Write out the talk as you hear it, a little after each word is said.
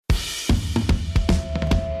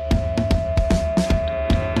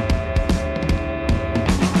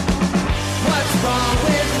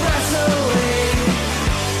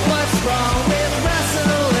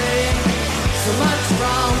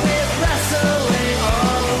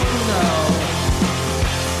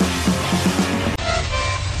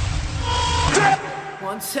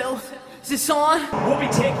So, is this on? We'll be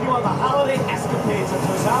taking you on the holiday escapades of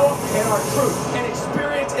Tozawa and our crew. An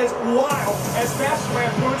experience as wild as National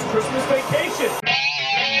Lampoon's Christmas Vacation.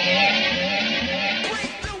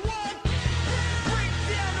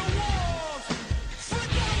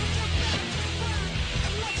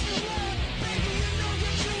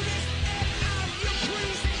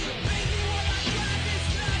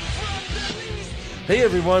 Hey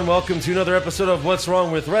everyone, welcome to another episode of What's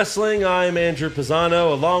Wrong with Wrestling. I'm Andrew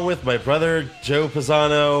Pisano, along with my brother Joe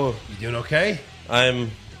Pisano. You doing okay? I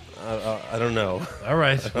don't know. All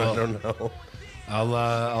right. Well, I don't know.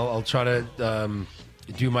 I'll try to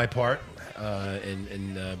do my part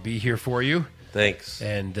and be here for you. Thanks.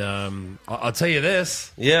 And I'll tell you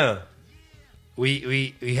this: Yeah.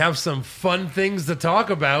 we have some fun things to talk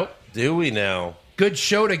about. Do we now? Good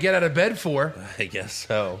show to get out of bed for. I guess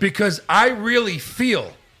so. Because I really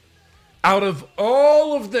feel, out of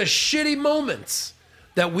all of the shitty moments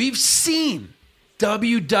that we've seen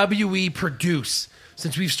WWE produce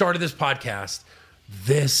since we've started this podcast,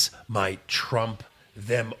 this might trump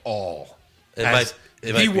them all. It might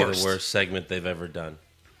be the worst. worst segment they've ever done.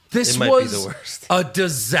 This It might was be the worst. a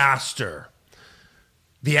disaster.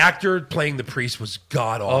 The actor playing the priest was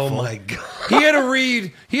god awful. Oh my god. He had to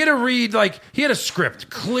read like he had a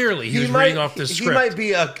script. Clearly, he was reading off the script. He might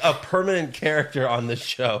be a permanent character on the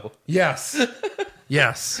show. Yes.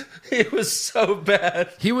 Yes. It was so bad.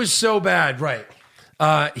 He was so bad, right.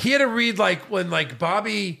 He had to read like when like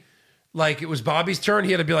Bobby, like it was Bobby's turn,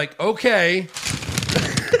 he had to be like, okay.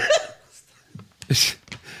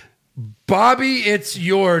 Bobby, it's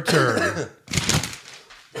your turn.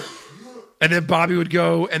 And then Bobby would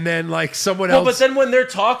go, and then like someone else. Well, but then when they're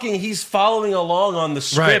talking, he's following along on the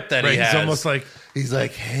script that he has. He's almost like,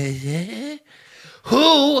 hey,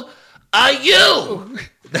 who are you?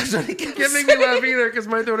 That's what he kept can't make saying. me laugh either because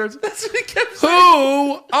my throat hurts. That's what he kept saying.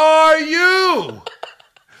 Who are you?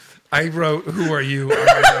 I wrote, "Who are you?" on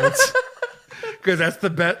my notes because that's the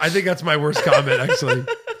best. I think that's my worst comment, actually.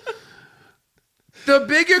 The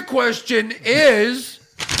bigger question is,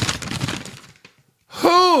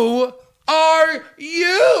 who are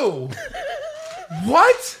you?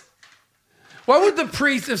 What? Why would the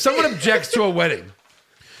priest, if someone objects to a wedding,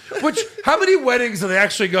 which, how many weddings do they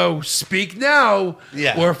actually go, speak now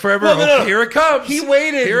or forever? Well, no. Here it comes. He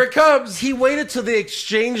waited. Here it comes. He waited till they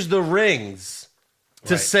exchanged the rings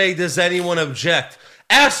to Right. say, does anyone object?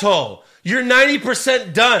 Asshole, you're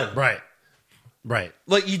 90% done. Right.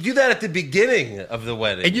 Like, you do that at the beginning of the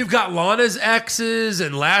wedding. And you've got Lana's exes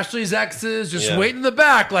and Lashley's exes just Yeah. waiting in the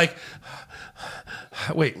back, like,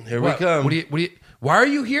 wait, Here we come. Why are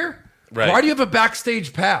you here? Right. Why do you have a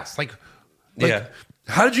backstage pass? Like, Yeah.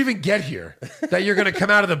 how did you even get here? That you're going to come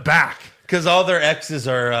out of the back? Because all their exes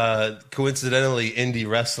are coincidentally indie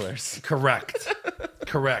wrestlers. Correct.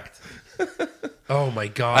 Oh my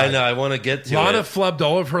God. I know, I want to get to Lana it. flubbed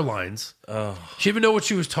all of her lines. Oh. She didn't even know what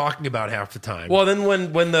she was talking about half the time. Well, then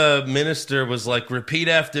when the minister was like, repeat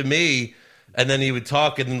after me, and then he would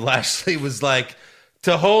talk, and then Lashley was like,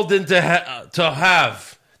 to hold and to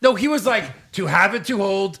have. No, he was like, to have it, to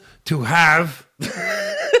hold, to have.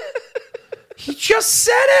 He just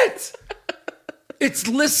said it. It's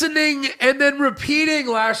listening and then repeating,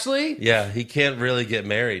 Lashley. Yeah, he can't really get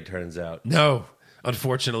married, turns out. No,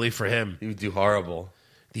 unfortunately for him. He would do horrible.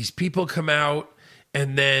 These people come out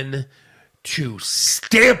and then to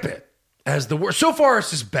stamp it as the worst. So far,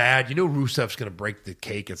 it's just bad. You know Rusev's going to break the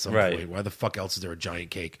cake at some Right. point. Why the fuck else is there a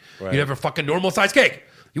giant cake? Right. You'd have a fucking normal-sized cake.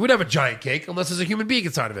 You wouldn't have a giant cake unless there's a human being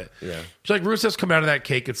inside of it. Yeah. It's like Rusev's come out of that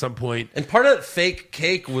cake at some point. And part of that fake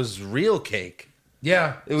cake was real cake.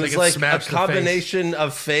 Yeah. It was it like a smashed the face. combination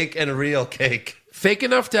of fake and real cake. Fake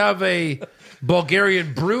enough to have a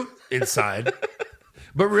Bulgarian brute inside,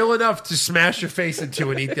 but real enough to smash your face into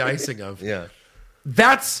and eat the icing of. Yeah.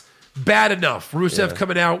 That's bad enough. Rusev Yeah.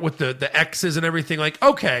 coming out with the X's and everything. Like,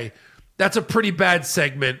 okay, that's a pretty bad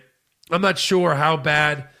segment. I'm not sure how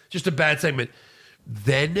bad. Just a bad segment.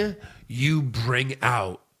 Then you bring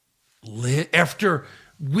out, after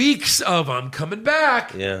weeks of I'm coming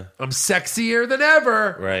back. Yeah. I'm sexier than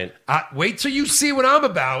ever. Right. Wait till you see what I'm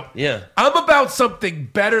about. Yeah. I'm about something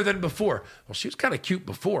better than before. Well, she was kind of cute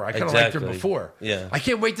before. I kind of liked her Exactly. before. Yeah. I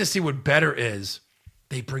can't wait to see what better is.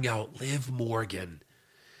 They bring out Liv Morgan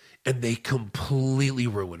and they completely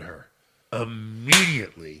ruin her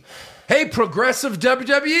immediately. Hey, progressive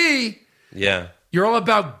WWE. Yeah. You're all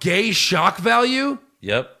about gay shock value?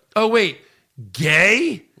 Yep. Oh, wait.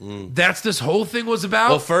 Gay? That's this whole thing was about?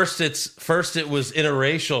 Well, first it was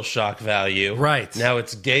interracial shock value. Right. Now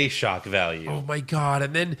it's gay shock value. Oh my God.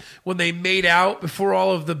 And then when they made out before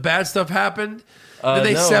all of the bad stuff happened, then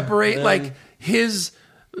they no, separate then- like his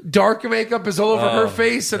dark makeup is all over her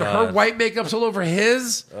face and her God. white makeup's all over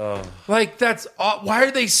his. Like, that's why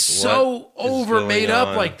are they so What is over made going up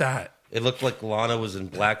on? like that? It looked like Lana was in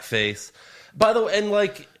blackface. By the way, and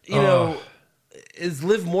like, you know, is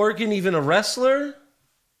Liv Morgan even a wrestler?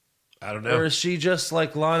 I don't Or know. is she just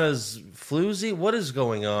like Lana's floozy? What is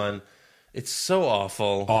going on? It's so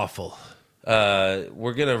awful. Awful.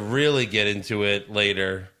 We're going to really get into it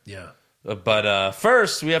later. Yeah. But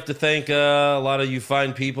first, we have to thank a lot of you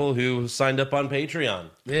fine people who signed up on Patreon.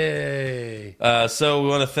 Yay. So we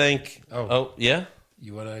want to thank... Oh. Oh, yeah?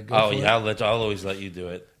 You want to go Oh, for yeah, it? I'll always let you do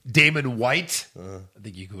it. Damon White. I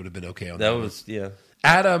think you would have been okay on that. That one. was, yeah.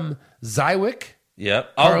 Adam Zywick.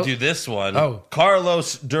 Yep. I'll Carl- do this one. Oh.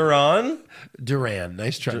 Carlos Duran, Duran.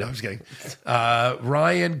 Nice try. No, I'm just kidding.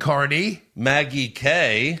 Ryan Carney. Maggie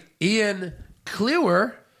K, Ian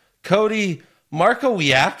Kluwer. Cody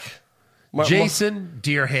Markowiak, Jason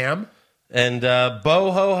Deerham. and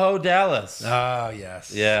Bo Ho Ho Dallas. Oh,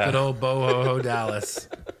 yes. Yeah. Good old Bo Ho Ho Dallas.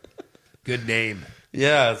 Good name.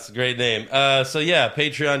 Yeah, it's a great name. So yeah,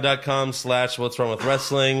 patreon.com/what's wrong with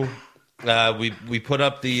wrestling. We put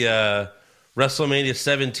up the WrestleMania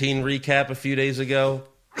 17 recap a few days ago.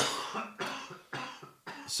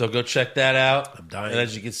 So go check that out. I'm dying. And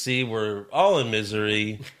as you can see, we're all in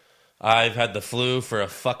misery. I've had the flu for a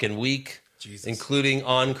fucking week, Jesus. including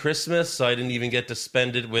on Christmas, so I didn't even get to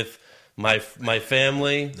spend it with my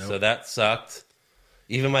family. So that sucked.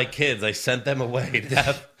 Even my kids, I sent them away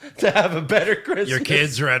to have a better Christmas. Your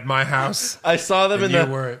kids are at my house. I saw them And in you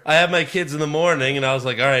the. weren't. I had my kids in the morning, and I was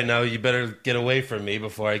like, "All right, now you better get away from me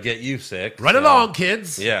before I get you sick." Run So, along,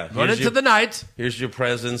 kids. Yeah, Run here's into your- the night. Here's your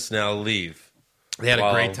presents. Now leave. They had Wow.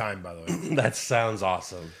 a great time, by the way. That sounds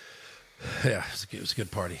awesome. Yeah, it was a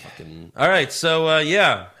good party. All right, so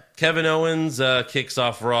yeah, Kevin Owens kicks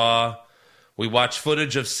off Raw. We watch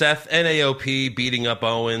footage of Seth and AOP beating up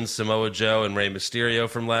Owens, Samoa Joe, and Rey Mysterio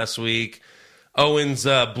from last week. Owens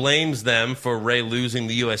blames them for Rey losing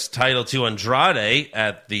the U.S. title to Andrade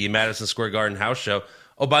at the Madison Square Garden house show.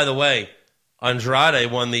 Oh, by the way,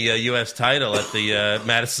 Andrade won the U.S. title at the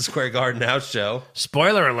Madison Square Garden house show.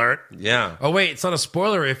 Spoiler alert. Yeah, Oh, wait, it's not a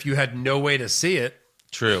spoiler if you had no way to see it.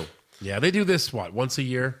 true. Yeah, they do this, once a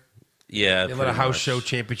year? Yeah, They let a pretty house much. show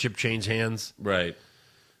championship change hands. Right.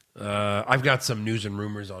 I've got some news and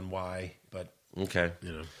rumors on why, but, Okay.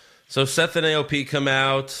 you know. So Seth and AOP come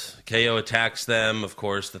out. KO attacks them. Of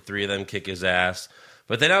course, the three of them kick his ass.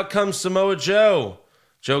 But then out comes Samoa Joe.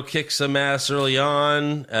 Joe kicks some ass early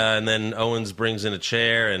on, and then Owens brings in a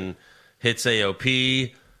chair and hits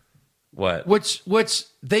AOP. What? Which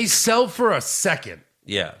they sell for a second.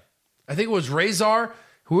 Yeah. I think it was Razor.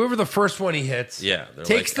 Whoever the first one he hits, Yeah, they're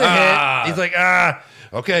takes like, the "Ah." hit. He's like,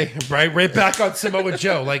 okay, right back on Samoa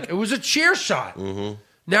Joe. Like, it was a chair shot. Mm-hmm.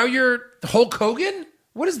 Now you're Hulk Hogan?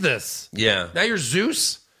 What is this? Yeah. Now you're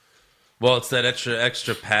Zeus? Well, it's that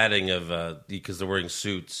extra padding of because they're wearing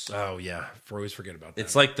suits. Oh, yeah. I always forget about that.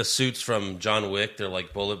 It's like the suits from John Wick. They're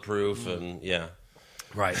like bulletproof and yeah.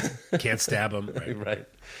 Right. Can't stab him. Right. Right.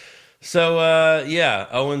 So, yeah,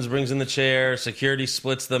 Owens brings in the chair. Security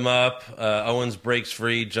splits them up. Owens breaks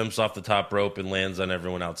free, jumps off the top rope, and lands on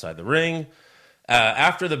everyone outside the ring.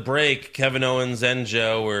 After the break, Kevin Owens and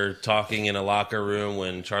Joe were talking in a locker room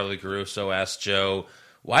when Charlie Caruso asked Joe,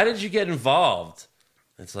 "Why did you get involved?"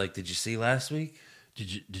 It's like, did you see last week?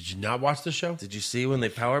 Did you not watch the show? Did you see when they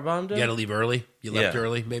powerbombed him? You got to leave early? You left Yeah.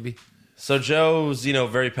 early, maybe? So Joe's,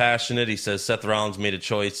 very passionate. He says Seth Rollins made a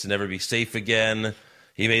choice to never be safe again.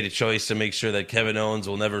 He made a choice to make sure that Kevin Owens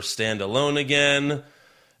will never stand alone again.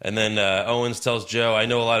 And then Owens tells Joe, "I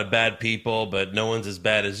know a lot of bad people, but no one's as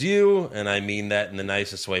bad as you, and I mean that in the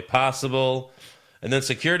nicest way possible." And then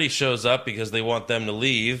security shows up because they want them to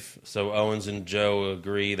leave. So Owens and Joe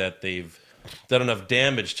agree that they've done enough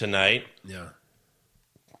damage tonight. Yeah.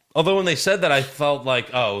 Although when they said that, I felt like,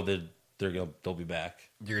 oh, they'll be back.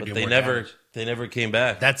 You're gonna But do more damage. they never came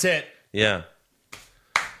back. That's it. Yeah.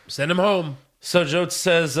 Send him home. So Joe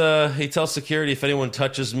says he tells security if anyone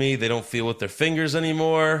touches me, they don't feel with their fingers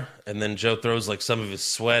anymore. And then Joe throws like some of his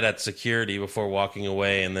sweat at security before walking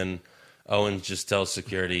away. And then Owens just tells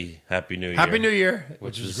security, "Happy New Year." Happy New Year,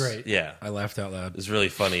 which was great. Yeah. I laughed out loud. It's really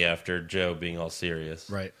funny after Joe being all serious.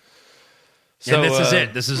 Right. So And this is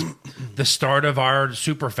it. This is the start of our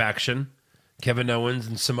super faction. Kevin Owens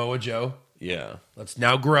and Samoa Joe. Yeah. Let's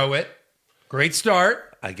now grow it. Great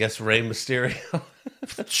start. I guess Rey Mysterio.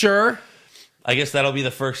 Sure. I guess that'll be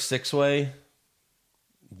the first six-way.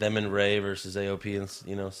 Them and Rey versus AOP and,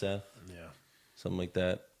 Seth. Yeah. Something like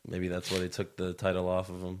that. Maybe that's why they took the title off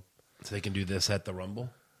of him. So they can do this at the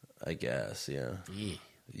Rumble. I guess, yeah. Yeah.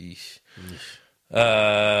 Yeesh.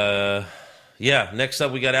 Yeah, next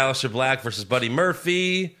up we got Aleister Black versus Buddy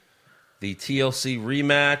Murphy, the TLC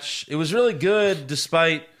rematch. It was really good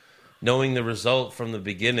despite knowing the result from the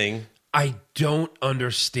beginning. I don't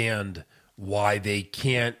understand why they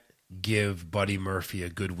can't give Buddy Murphy a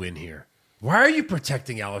good win here. Why are you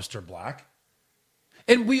protecting Aleister Black?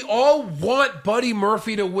 And we all want Buddy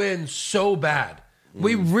Murphy to win so bad.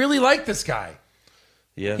 We really like this guy.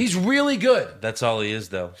 Yeah. He's really good. That's all he is,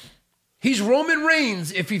 though. He's Roman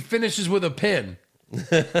Reigns if he finishes with a pin.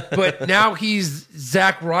 But now he's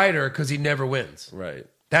Zack Ryder because he never wins. Right.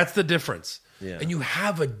 That's the difference. Yeah. And you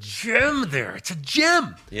have a gem there. It's a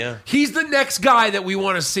gem. Yeah. He's the next guy that we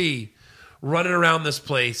want to see running around this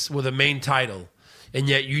place with a main title. And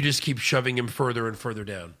yet you just keep shoving him further and further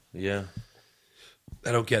down. Yeah.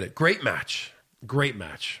 I don't get it. Great match. Great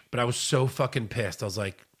match. But I was so fucking pissed. I was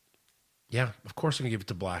like, yeah, of course I'm going to give it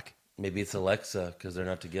to Black. Maybe it's Alexa because they're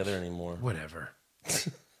not together anymore. Whatever.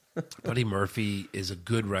 Buddy Murphy is a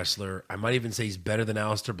good wrestler. I might even say he's better than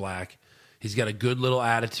Aleister Black. He's got a good little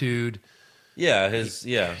attitude. Yeah,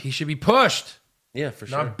 He should be pushed, yeah, for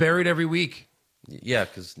sure. not buried every week. Yeah,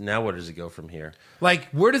 because now where does he go from here? Like,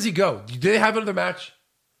 where does he go? Do they have another match?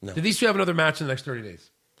 No. Did these two have another match in the next 30 days?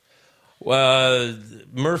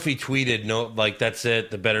 Murphy tweeted, "No, like that's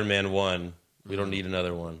it. The better man won. We don't need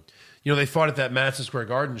another one." You know, they fought at that Madison Square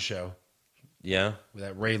Garden show. Yeah.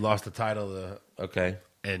 That Ray lost the title Okay.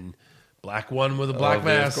 and Black won with a black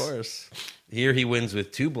mass. Of course. Here he wins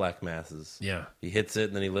with 2 black masses. Yeah. He hits it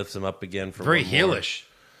and then he lifts him up again for Very one more. heelish.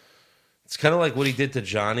 It's kind of like what he did to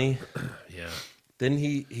Johnny. Yeah. Didn't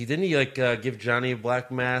he give Johnny a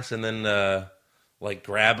black mass and then like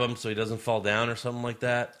grab him so he doesn't fall down or something like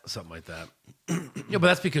that? Something like that. Yeah, but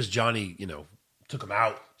that's because Johnny, took him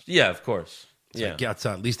out. Yeah, of course. Yeah. Like, yeah,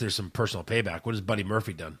 at least there's some personal payback. What has Buddy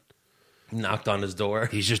Murphy done? Knocked on his door.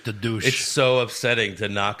 He's just a douche. It's so upsetting to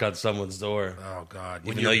knock on someone's door. Oh, God.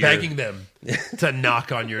 When Even you're though begging them to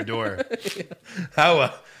knock on your door.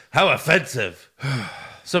 How offensive.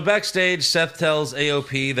 So backstage, Seth tells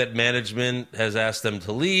AOP that management has asked them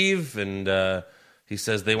to leave, and he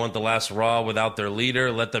says they want the last Raw without their leader.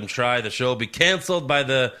 Let them try. The show will be canceled by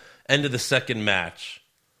the end of the second match.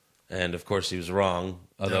 And, of course, he was wrong,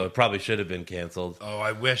 although it probably should have been canceled. Oh,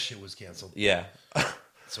 I wish it was canceled. Yeah.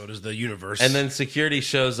 So does the universe. And then security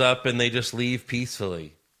shows up, and they just leave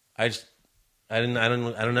peacefully. I don't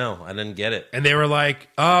know. I didn't get it. And they were like,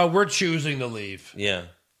 oh, we're choosing to leave. Yeah.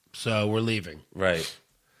 So we're leaving. Right.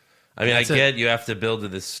 I mean, That's I get you have to build to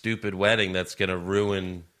this stupid wedding that's going to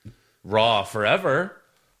ruin Raw forever.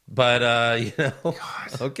 But,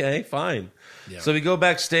 okay, fine. Yeah. So we go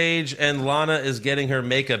backstage, and Lana is getting her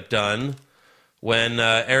makeup done when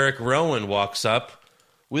Eric Rowan walks up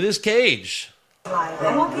with his cage.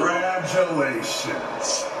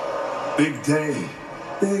 Congratulations. Big day,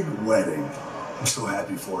 big wedding. I'm so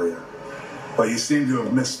happy for you. But you seem to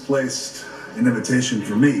have misplaced an invitation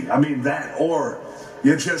for me. I mean that, or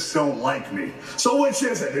you just don't like me. So which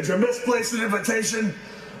is it? Did you misplace an invitation?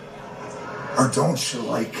 Or don't you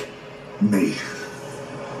like me?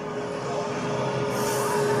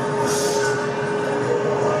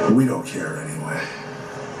 We don't care anyway.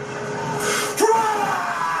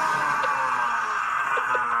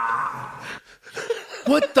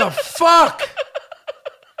 What the fuck?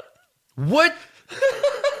 What?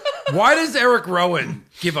 Why does Eric Rowan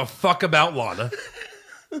give a fuck about Lana?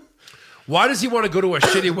 Why does he want to go to a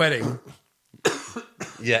shitty wedding?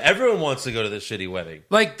 Yeah, everyone wants to go to this shitty wedding.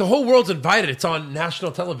 Like, the whole world's invited. It's on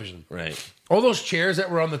national television. Right. All those chairs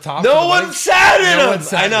that were on the top. No of the one wedding, sat in no them. one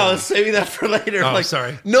sat I in know. I them. was saving that for later. Oh,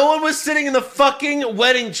 sorry. No one was sitting in the fucking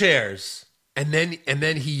wedding chairs. And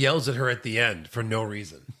then he yells at her at the end for no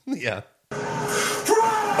reason. Yeah.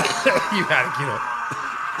 You had to,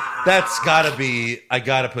 That's gotta be. I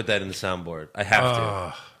gotta put that in the soundboard. I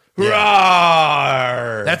have to.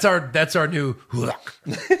 yeah. Roar! That's our new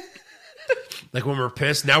like when we're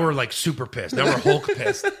pissed. Now we're like super pissed. Now we're Hulk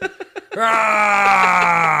pissed.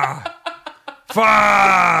 Ah!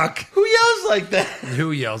 Fuck! Who yells like that?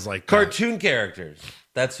 Who yells like that? Cartoon characters.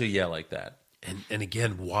 That's who yell like that. And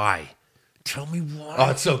again, why? Tell me why. Oh,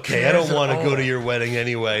 it's okay. I don't want to go to your. your wedding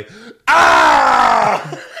anyway.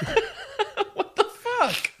 Ah! What the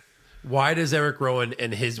fuck? Why does Eric Rowan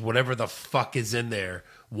and his whatever the fuck is in there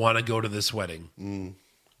want to go to this wedding?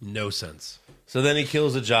 No sense. So then he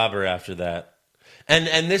kills a jobber after that.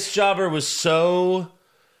 And this jobber was so...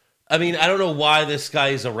 I mean, I don't know why this guy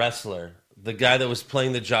is a wrestler. The guy that was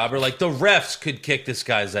playing the jobber. Like, the refs could kick this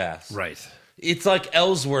guy's ass. Right. It's like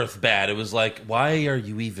Ellsworth bad. It was like, why are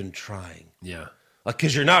you even trying? Yeah. Like,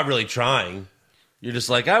 because you're not really trying. You're just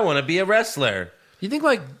like, I want to be a wrestler. You think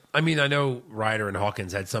like, I mean, I know Ryder and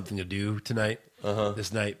Hawkins had something to do tonight,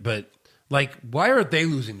 this night, but like, why aren't they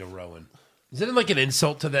losing to Rowan? Is it like an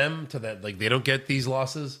insult to them to that? Like they don't get these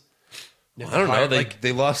losses? I don't know.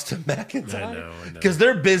 They lost to McIntyre. I know. Because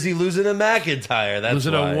they're busy losing to McIntyre. That's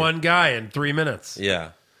losing why. to one guy in 3 minutes.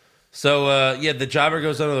 Yeah. So, the jobber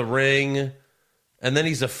goes under the ring, and then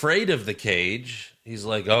he's afraid of the cage. He's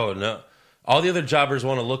like, oh, no. All the other jobbers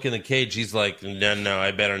want to look in the cage. He's like, no,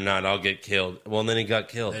 I better not. I'll get killed. Well, and then he got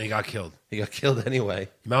killed. And he got killed. He got killed anyway.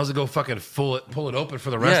 You might as well go fucking pull it open for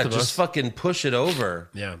the rest of us. Yeah, just fucking push it over.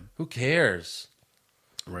 Yeah. Who cares?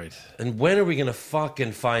 Right. And when are we going to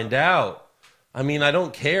fucking find out? I mean, I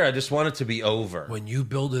don't care. I just want it to be over. When you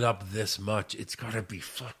build it up this much, it's got to be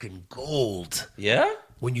fucking gold. Yeah?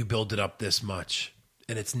 When you build it up this much.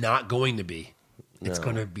 And it's not going to be. It's No.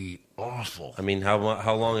 going to be awful. I mean, how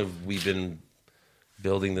long have we been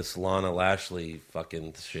building this Lana Lashley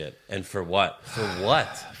fucking shit? And for what? For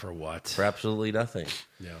what? For what? For absolutely nothing.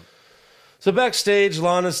 Yeah. So backstage,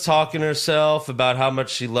 Lana's talking to herself about how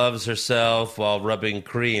much she loves herself while rubbing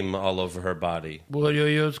cream all over her body. Will you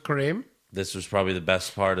use cream? This was probably the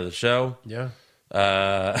best part of the show. Yeah.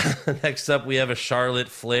 Next up, we have a Charlotte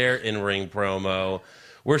Flair in-ring promo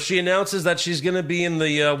where she announces that she's going to be in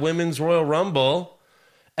the Women's Royal Rumble,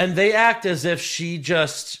 and they act as if she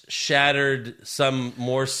just shattered some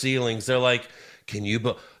more ceilings. They're like, can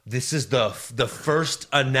you... This is the first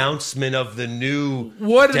announcement of the new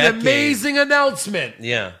What decade. an amazing announcement.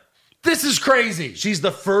 Yeah. This is crazy. She's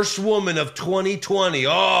the first woman of 2020.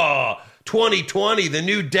 Oh, 2020, the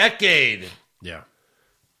new decade. Yeah.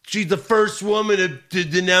 She's the first woman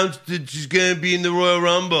to announce that she's going to be in the Royal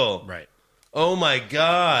Rumble. Right. Oh, my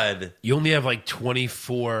God. You only have like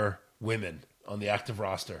 24 women on the active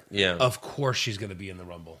roster. Yeah. Of course she's going to be in the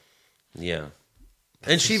Rumble. Yeah.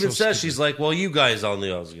 And she even so says, stupid. she's like, well, you guys all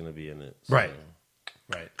knew I was going to be in it. So. Right.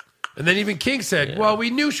 Right. And then even King said, well, we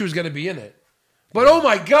knew she was going to be in it. But oh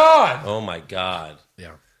my God. Oh, my God.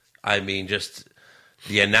 Yeah. I mean, just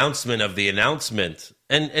the announcement of the announcement.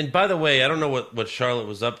 And by the way, I don't know what Charlotte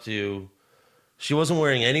was up to. She wasn't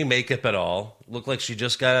wearing any makeup at all. Looked like she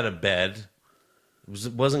just got out of bed.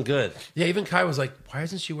 It wasn't good. Yeah, even Kai was like, why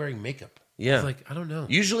isn't she wearing makeup? Yeah. I was like, I don't know.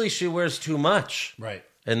 Usually she wears too much. Right.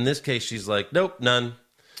 In this case, she's like, nope, none.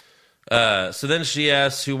 So then she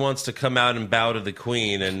asks who wants to come out and bow to the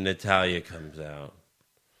queen, and Natalya comes out.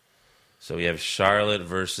 So we have Charlotte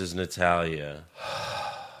versus Natalya.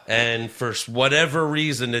 And for whatever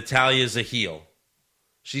reason, Natalya's a heel.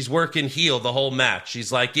 She's working heel the whole match.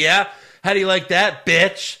 She's like, yeah, how do you like that,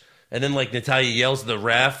 bitch? And then, like, Natalya yells at the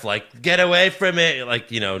ref, like, get away from it.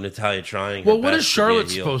 Like, Natalya trying her Well, what best is to be a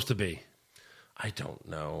Charlotte heel. supposed to be? I don't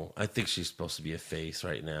know. I think she's supposed to be a face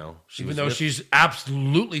right now. Even though she's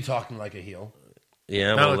absolutely talking like a heel.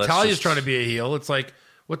 Yeah, Now well, let's Natalya's just- trying to be a heel. It's like,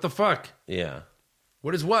 what the fuck? Yeah.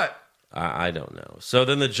 What is what? I don't know. So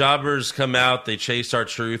then the jobbers come out. They chase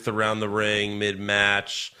R-Truth around the ring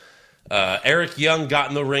mid-match. Eric Young got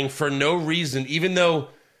in the ring for no reason, even though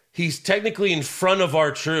he's technically in front of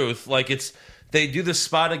R-Truth. Like, they do the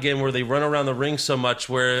spot again where they run around the ring so much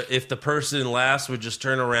where if the person last would just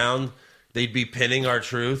turn around, they'd be pinning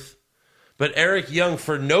R-Truth. But Eric Young,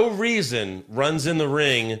 for no reason, runs in the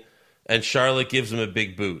ring, and Charlotte gives him a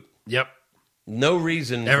big boot. Yep. No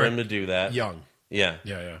reason for him to do that. Young. Yeah.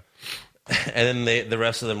 Yeah. And then the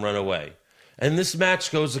rest of them run away. And this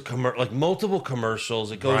match goes to multiple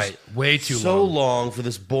commercials. It goes Right. Way too so long. long for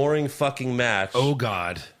this boring fucking match. Oh,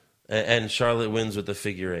 God. And Charlotte wins with the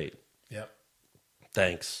figure 8. Yep.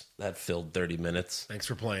 Thanks. That filled 30 minutes. Thanks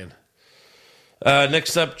for playing.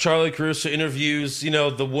 Next up, Charlie Caruso interviews,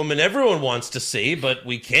 the woman everyone wants to see, but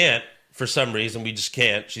we can't. For some reason, we just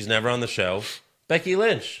can't. She's never on the show. Becky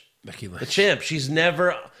Lynch. Becky Lynch. The champ. She's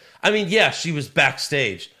never... I mean, yeah, she was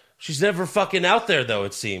backstage. She's never fucking out there, though,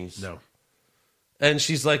 it seems. No. And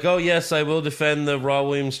she's like, oh, yes, I will defend the Raw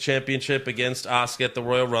Women's Championship against Asuka at the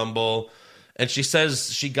Royal Rumble. And she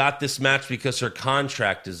says she got this match because her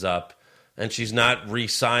contract is up, and she's not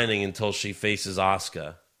re-signing until she faces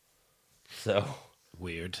Asuka. So...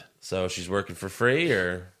 Weird. So she's working for free,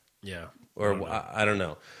 or Yeah. I don't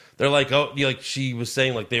know. They're like, oh, like she was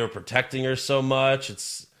saying, like they were protecting her so much.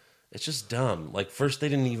 It's just dumb. Like first they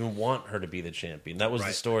didn't even want her to be the champion. That was the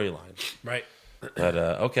storyline. Right. But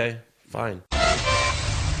okay, fine.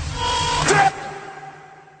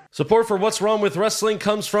 Support for What's Wrong with Wrestling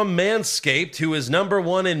comes from Manscaped, who is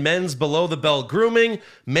 #1 in men's below-the-belt grooming.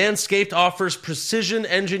 Manscaped offers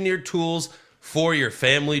precision-engineered tools for your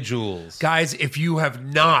family jewels. Guys, if you have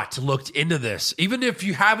not looked into this, even if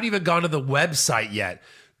you haven't even gone to the website yet,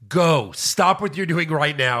 go. Stop what you're doing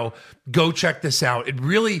right now. Go check this out. It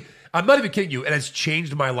really, I'm not even kidding you, it has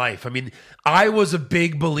changed my life. I mean, I was a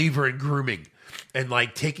big believer in grooming and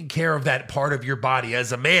like taking care of that part of your body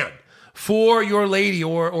as a man for your lady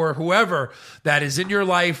or whoever that is in your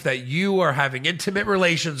life that you are having intimate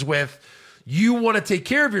relations with. You want to take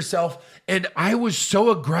care of yourself. And I was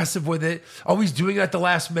so aggressive with it, always doing it at the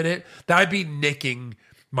last minute, that I'd be nicking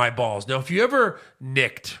my balls. Now, if you ever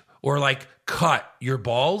nicked or like cut your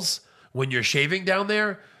balls when you're shaving down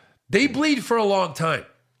there, they bleed for a long time.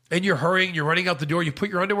 And you're hurrying, you're running out the door, you put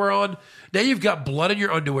your underwear on. Now you've got blood in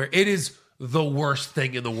your underwear. It is the worst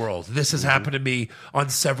thing in the world. This has happened to me on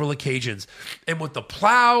several occasions. And with the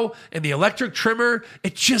plow and the electric trimmer,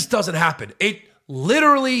 it just doesn't happen. It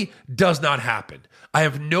literally does not happen. I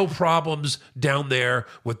have no problems down there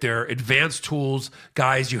with their advanced tools.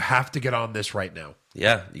 Guys, you have to get on this right now.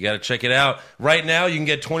 Yeah, you got to check it out. Right now, you can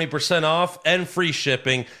get 20% off and free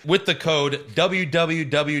shipping with the code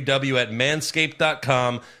WWWW at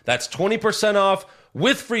manscaped.com. That's 20% off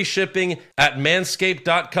with free shipping at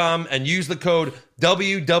manscaped.com, and use the code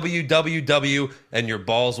WWWW and your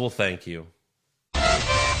balls will thank you.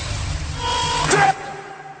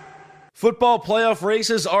 Football playoff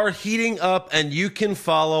races are heating up, and you can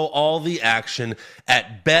follow all the action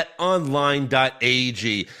at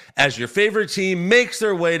betonline.ag as your favorite team makes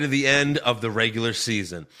their way to the end of the regular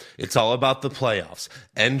season. It's all about the playoffs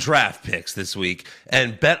and draft picks this week,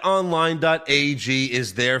 and betonline.ag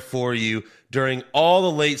is there for you during all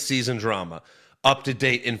the late season drama.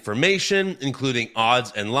 Up-to-date information, including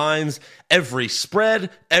odds and lines, every spread,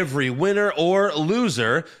 every winner or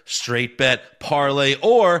loser, straight bet, parlay,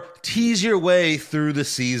 or tease your way through the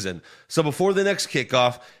season. So before the next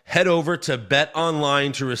kickoff, head over to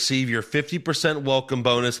BetOnline to receive your 50% welcome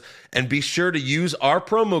bonus, and be sure to use our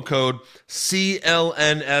promo code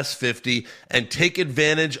CLNS50 and take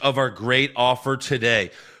advantage of our great offer today.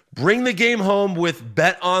 Bring the game home with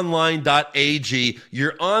betonline.ag,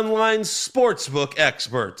 your online sportsbook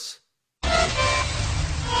experts.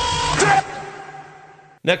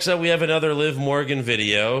 Next up, we have another Liv Morgan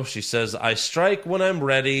video. She says, I strike when I'm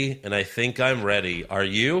ready, and I think I'm ready. Are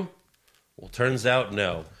you? Well, turns out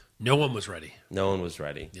no. No one was ready. No one was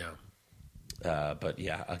ready. Yeah. But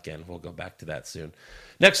yeah, again, we'll go back to that soon.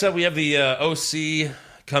 Next up, we have the OC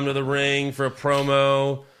come to the ring for a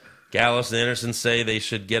promo. Gallus and Anderson say they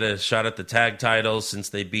should get a shot at the tag titles since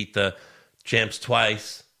they beat the champs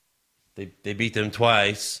twice. They beat them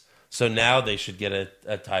twice. So now they should get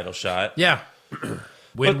a title shot. Yeah.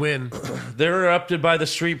 Win-win. They're interrupted by the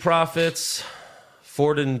Street Profits.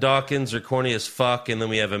 Ford and Dawkins are corny as fuck, and then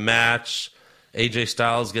we have a match. AJ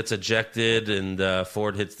Styles gets ejected, and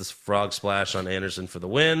Ford hits the frog splash on Anderson for the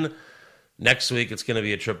win. Next week, it's going to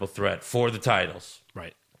be a triple threat for the titles.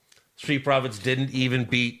 Right. Street Profits didn't even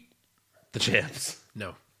beat the champs.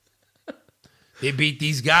 No. They beat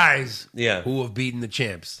these guys Yeah. who have beaten the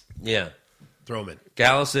champs. Yeah. Throw them in.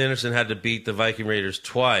 Gallus and Anderson had to beat the Viking Raiders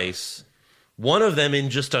twice. One of them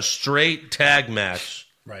in just a straight tag match.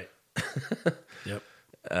 Right. Yep.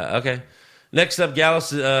 Okay. Next up,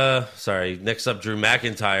 Next up, Drew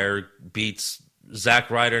McIntyre beats Zack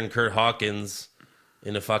Ryder and Kurt Hawkins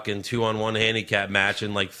in a fucking 2-on-1 handicap match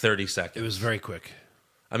in like 30 seconds. It was very quick.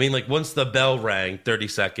 I mean, like, once the bell rang, 30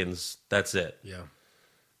 seconds, that's it. Yeah.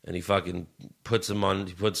 And he fucking puts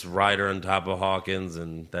Ryder on top of Hawkins,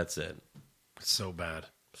 and that's it. It's so bad.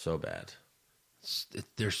 So bad.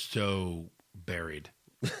 They're so buried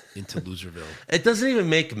into Loserville. It doesn't even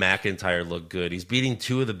make McIntyre look good. He's beating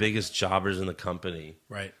two of the biggest jobbers in the company.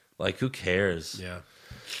 Right. Like, who cares? Yeah.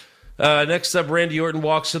 Next up, Randy Orton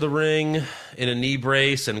walks to the ring in a knee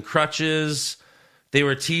brace and crutches. They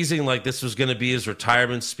were teasing like this was going to be his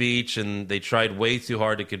retirement speech, and they tried way too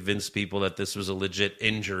hard to convince people that this was a legit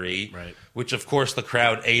injury. Right. Which, of course, the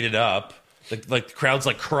crowd ate it up. Like the crowd's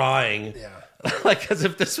like crying. Yeah. Like as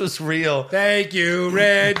if this was real. Thank you,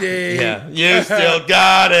 Randy. Yeah. You still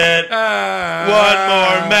got it. One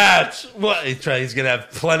more match. What? He's going to have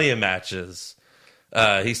plenty of matches.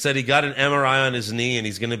 He said he got an MRI on his knee, and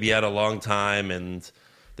he's going to be out a long time, and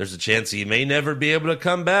there's a chance he may never be able to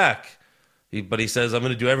come back. But he says, I'm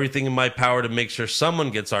going to do everything in my power to make sure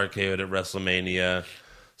someone gets RKO'd at WrestleMania.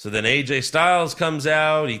 So then AJ Styles comes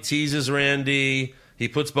out. He teases Randy. He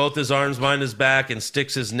puts both his arms behind his back and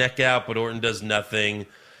sticks his neck out, but Orton does nothing.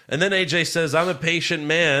 And then AJ says, I'm a patient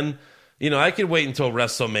man. You know, I could wait until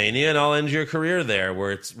WrestleMania, and I'll end your career there,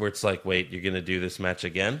 where it's like, wait, you're going to do this match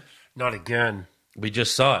again? Not again. We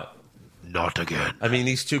just saw it. Not again. I mean,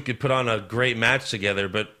 these two could put on a great match together,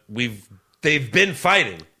 but they've been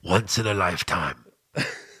fighting. Once in a lifetime.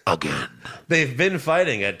 again. They've been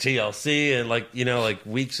fighting at TLC and like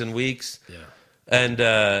weeks and weeks. Yeah. And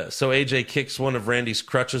so AJ kicks one of Randy's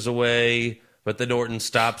crutches away, but then Orton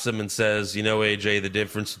stops him and says, AJ, the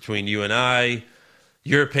difference between you and I,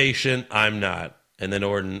 you're a patient, I'm not. And then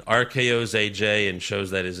Orton RKO's AJ and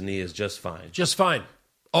shows that his knee is just fine. Just fine.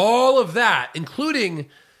 All of that, including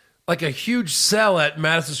like a huge sell at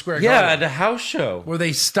Madison Square Garden. Yeah, at a house show. Where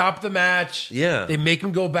they stop the match. Yeah. They make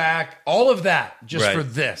him go back. All of that just Right. for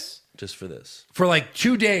this. Just for this. For like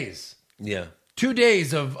 2 days. Yeah. 2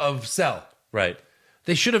 days of sell. Right.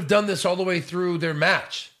 They should have done this all the way through their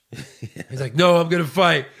match. He's like, no, I'm going to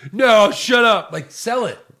fight. No, shut up. Like, sell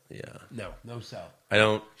it. Yeah. No sell. I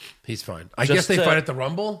don't... He's fine. I Just, guess they fight at the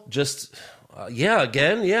Rumble?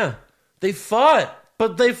 Yeah. They fought.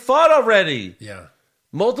 But they fought already. Yeah.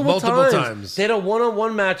 Multiple times. They had a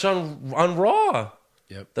one-on-one match on Raw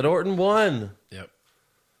Yep. that Orton won. Yep.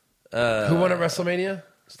 Who won at WrestleMania?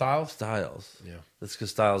 Styles? Styles. Yeah. That's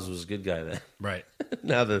because Styles was a good guy then. Right.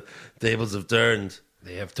 Now the tables have turned.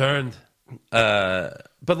 They have turned. But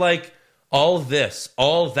like all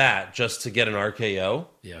that just to get an RKO.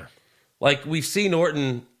 Yeah. Like we've seen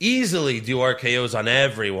Orton easily do RKOs on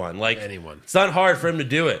everyone. Like Anyone. It's not hard for him to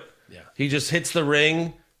do it. Yeah. He just hits the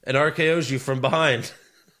ring and RKOs you from behind.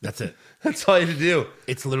 That's it. That's all you have to do.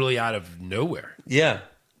 It's literally out of nowhere. Yeah.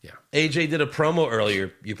 Yeah. AJ did a promo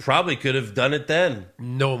earlier. You probably could have done it then.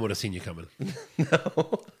 No one would have seen you coming.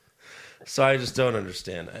 So I just don't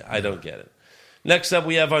understand. I don't get it. Next up,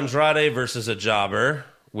 we have Andrade versus a jobber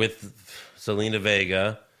with Zelina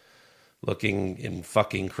Vega looking in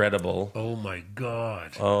fucking incredible. Oh, my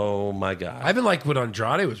God. Oh, my God. I even liked what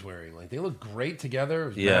Andrade was wearing. Like, they look great together. It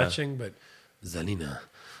was Yeah. matching, but Zelina,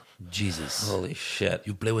 Jesus. Holy shit.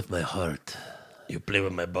 You play with my heart. You play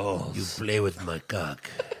with my balls. You play with my cock.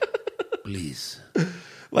 Please.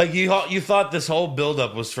 Like, you thought this whole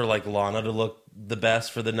buildup was for, like, Lana to look the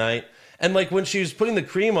best for the night. And, like, when she was putting the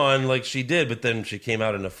cream on, like, she did, but then she came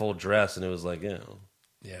out in a full dress, and it was like,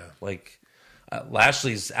 Yeah. like...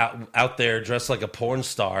 Lashley's out there dressed like a porn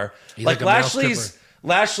star. He's like like a male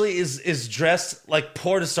Lashley is dressed like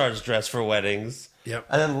porn stars dress for weddings. Yep.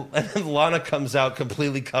 And then Lana comes out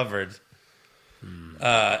completely covered.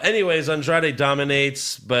 Anyways, Andrade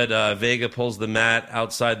dominates, but Vega pulls the mat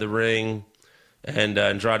outside the ring, and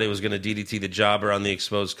Andrade was going to DDT the jobber on the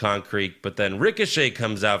exposed concrete, but then Ricochet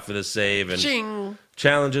comes out for the save and Ching.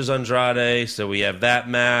 challenges Andrade. So we have that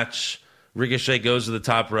match. Ricochet goes to the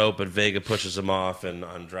top rope, but Vega pushes him off, and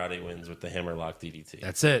Andrade wins with the hammerlock DDT.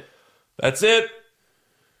 That's it. That's it.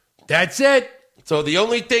 That's it. So the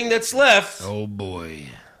only thing that's left Oh, boy.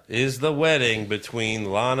 is the wedding between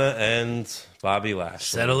Lana and Bobby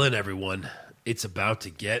Lashley. Settle in, everyone. It's about to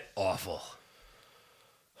get awful.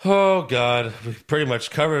 Oh, God. We've pretty much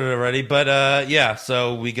covered it already. But, yeah,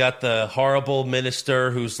 so we got the horrible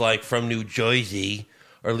minister who's, like, from New Jersey,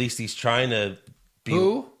 or at least he's trying to be...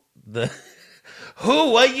 Who?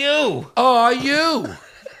 Who are you? Oh, are you?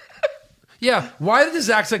 Yeah. Why did his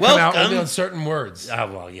accent come out Welcome. only on certain words?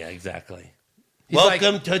 Well, yeah, exactly. He's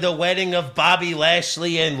Welcome like- to the wedding of Bobby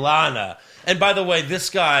Lashley and Lana. And by the way, this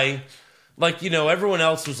guy, like, everyone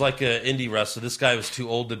else was like an indie wrestler. This guy was too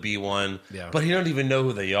old to be one. Yeah. But he don't even know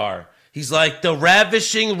who they are. He's like the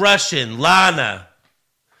ravishing Russian, Lana.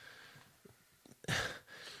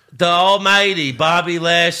 The almighty Bobby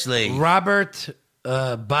Lashley. Robert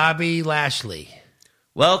Bobby Lashley.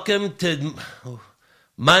 Welcome to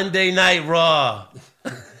Monday Night Raw.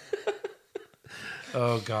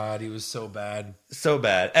 Oh, God. He was so bad. So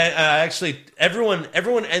bad. And actually, everyone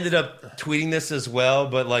ended up tweeting this as well,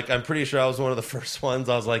 but like I'm pretty sure I was one of the first ones.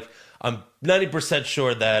 I was like, I'm 90%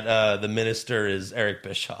 sure that the minister is Eric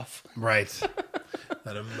Bischoff. Right.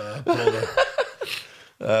 Let him pull the...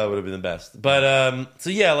 Would have been the best. But so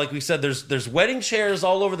yeah, like we said, there's wedding chairs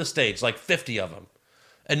all over the stage, like 50 of them,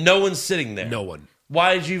 and no one's sitting there. No one.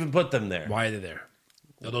 Why did you even put them there? Why are they there?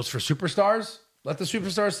 Are those for superstars? Let the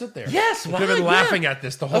superstars sit there. Yes, We why? could have been Yeah. laughing at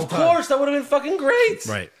this the whole Of time. course, that would have been fucking great.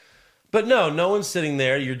 Right. But no one's sitting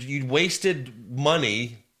there. You wasted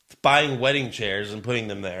money buying wedding chairs and putting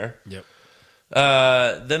them there. Yep.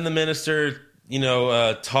 Then the minister,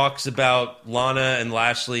 talks about Lana and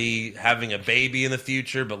Lashley having a baby in the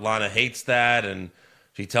future, but Lana hates that, and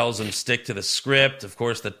she tells him stick to the script. Of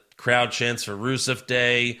course, the crowd chants for Rusev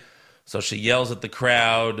Day, so she yells at the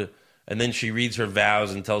crowd, and then she reads her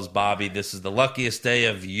vows and tells Bobby, this is the luckiest day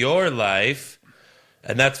of your life.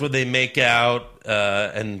 And that's when they make out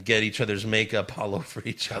and get each other's makeup all over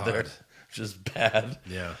each other, which is bad.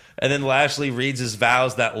 Yeah. And then Lashley reads his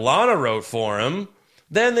vows that Lana wrote for him.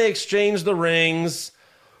 Then they exchange the rings,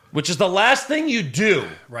 which is the last thing you do.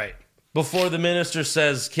 Right. before the minister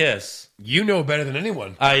says kiss. You know better than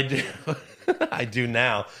anyone. I do. I do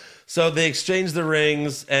now. So they exchange the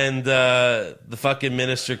rings, and the fucking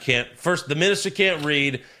minister can't. First, the minister can't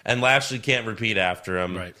read, and Lashley can't repeat after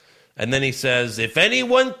him. Right. And then he says, "If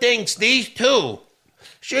anyone thinks these two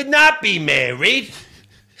should not be married,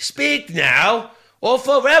 speak now or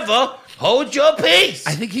forever hold your peace."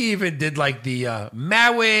 I think he even did like the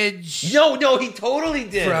marriage No, he totally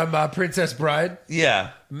did. from Princess Bride.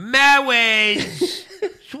 Yeah. Marriage,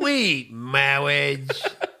 sweet marriage.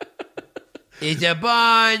 It's a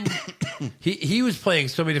bond. He was playing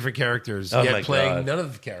so many different characters, Oh yet my playing God. none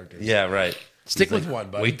of the characters. Yeah, right. Stick He's with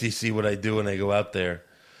one, buddy. Wait till you see what I do when I go out there.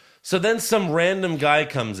 So then some random guy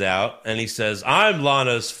comes out and he says, "I'm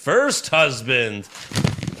Lana's first husband."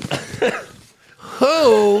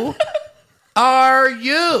 Who are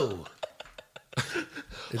you?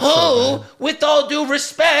 Who, with all due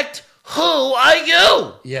respect, who are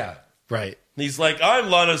you? Yeah, right. He's like, "I'm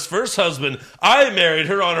Lana's first husband. I married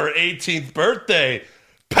her on her 18th birthday."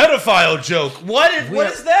 Pedophile joke. What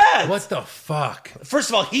is that? What the fuck? First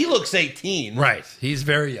of all, he looks 18. Right. He's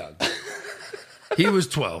very young. He was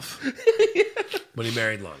 12 when he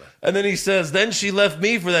married Lana. And then he says, "Then she left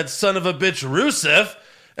me for that son of a bitch Rusev.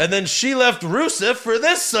 And then she left Rusev for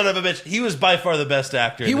this son of a bitch." He was by far the best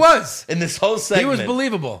actor. He was. In this whole segment. He was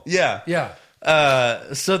believable. Yeah.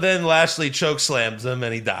 Yeah. So then Lashley choke slams him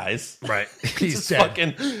and he dies. Right. He's Just dead.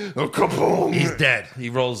 fucking kaboom. He's dead. He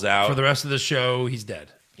rolls out. For the rest of the show, he's dead.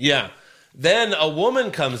 Yeah. Then a woman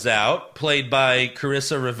comes out, played by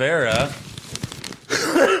Carissa Rivera.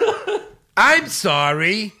 I'm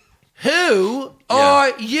sorry. Who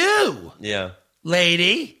are you, Yeah.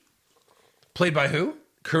 lady? Played by who?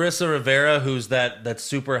 Carissa Rivera, who's that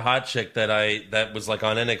super hot chick that was like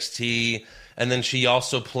on NXT, and then she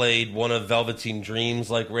also played one of Velveteen Dream's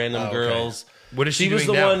like random okay. girls. What is she was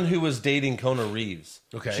doing the now? one who was dating Kona Reeves.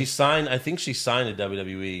 Okay. She signed. I think she signed to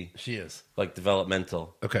WWE, She is. like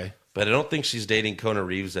developmental. Okay. But I don't think she's dating Kona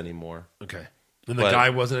Reeves anymore. Okay. And the But- guy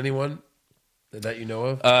wasn't anyone that you know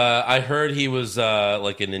of? I heard he was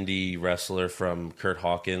like an indie wrestler from Kurt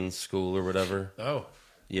Hawkins' school or whatever. Oh.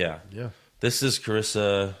 Yeah. Yeah. This is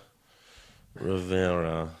Carissa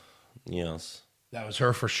Rivera. Yes. That was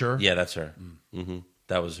her for sure? Yeah, that's her.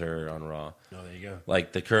 That was her on Raw. Oh, there you go.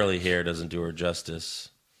 Like, the curly hair doesn't do her justice.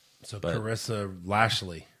 So But- Carissa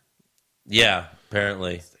Lashley. Yeah,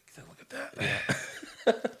 apparently. Look at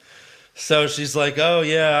that. So she's like, "Oh,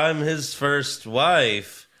 yeah, I'm his first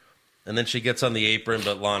wife." And then she gets on the apron,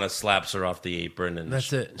 but Lana slaps her off the apron. And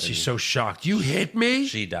That's it. And she's so shocked. You hit me?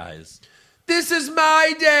 she dies. This is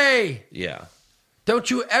my day. Yeah.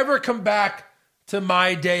 Don't you ever come back to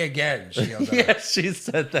my day again. She yelled out. Yeah, she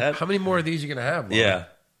said that. How many more of these are you going to have? Lauren? Yeah.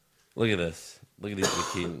 Look at this. Look at these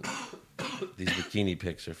bikini. These bikini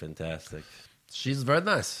pics are fantastic. She's very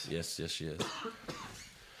nice. Yes, she is.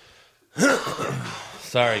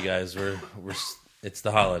 Sorry, guys. We're it's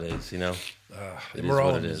the holidays, you know. It is we're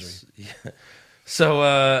all what in it is. Yeah.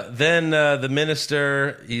 So then the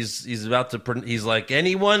minister, he's about to. He's like,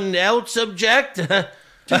 "Anyone else object?" Dude,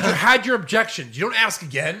 you had your objections. You don't ask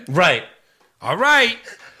again. Right. All right.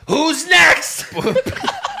 Who's next?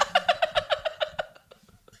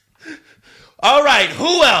 All right.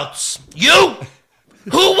 Who else? You.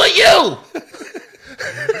 Who were you?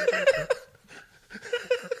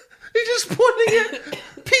 He's just pointing at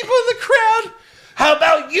people in the crowd. How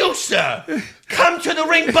about you, sir? Come to the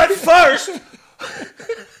ring, but first,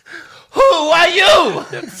 who are you?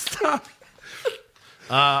 Stop.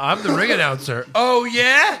 I'm the ring announcer. Oh,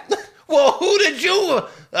 yeah? Well, who did you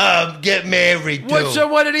get married to? Which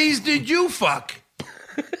one of these did you fuck?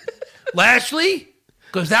 Lashley?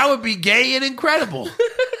 Because that would be gay and incredible.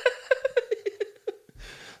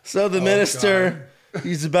 So the minister,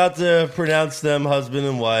 he's about to pronounce them husband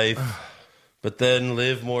and wife, but then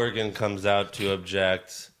Liv Morgan comes out to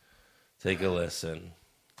object. Take a listen.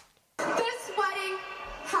 This wedding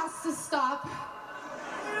has to stop.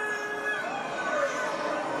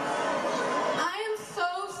 I am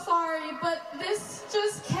so sorry, but this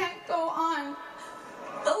just can't go on.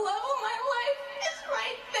 The love of my life is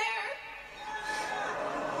right there.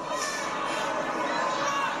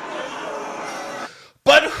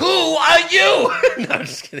 But who are you? No, I'm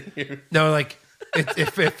just kidding. No, like,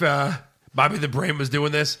 if Bobby the Brain was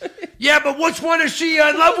doing this, yeah, but which one is she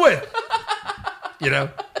in love with? You know?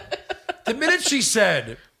 The minute she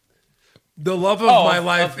said, the love of my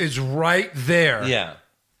life is right there. Yeah,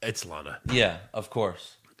 It's Lana. yeah, of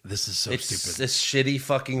course. This is so It's stupid. this shitty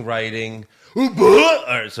fucking writing. All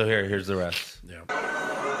right, so here's the rest. Yeah.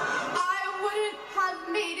 I wouldn't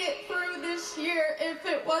have made it through this year if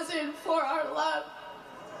it wasn't for our love.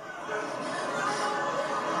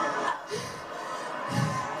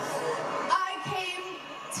 I came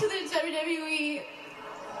to the WWE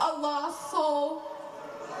a lost soul.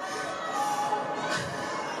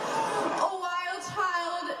 A wild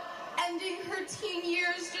child ending her teen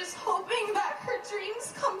years just hoping that her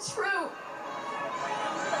dreams come true.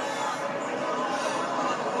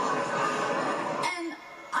 And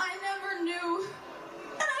I never knew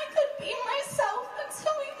that I could be myself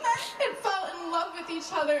until we met and fell in love with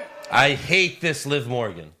each other. I hate this Liv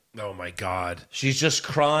Morgan. Oh my God. She's just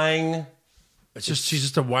crying. She's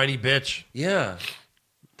just a whiny bitch. Yeah.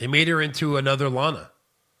 They made her into another Lana.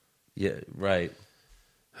 Yeah, right.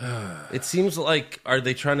 It seems like, are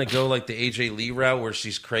they trying to go like the AJ Lee route where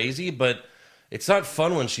she's crazy? But it's not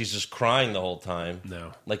fun when she's just crying the whole time.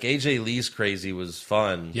 No. Like AJ Lee's crazy was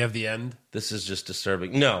fun. You have the end? This is just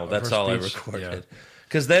disturbing. No, that's her all I speech? recorded.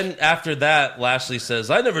 Because then after that, Lashley says,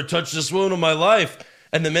 I never touched this wound in my life.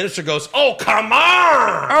 And the minister goes, oh, come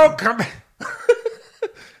on! Oh, come on!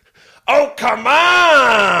 Oh, come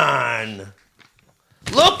on!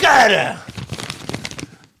 Look at her!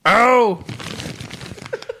 Oh,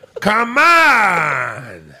 come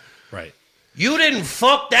on! Right. You didn't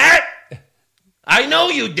fuck that? I know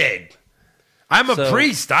you did. I'm a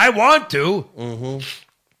priest. I want to.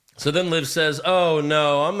 So then Liv says, oh,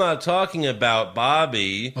 no, I'm not talking about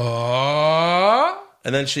Bobby.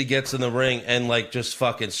 And then she gets in the ring and, like, just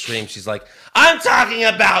fucking screams. She's like, I'm talking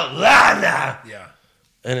about Lana. Yeah.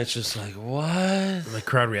 And it's just like, what? And the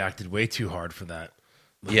crowd reacted way too hard for that.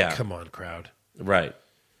 Like, Yeah. Come on, crowd. Right.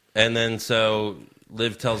 And then so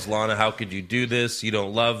Liv tells Lana, how could you do this? You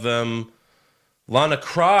don't love them. Lana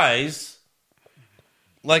cries.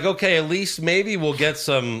 Like, okay, at least maybe we'll get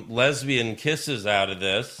some lesbian kisses out of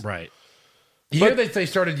this. Right. You hear that they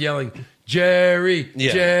started yelling, Jerry,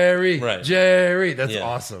 Yeah. Jerry, Right. Jerry. That's Yeah.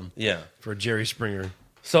 awesome. Yeah. For Jerry Springer.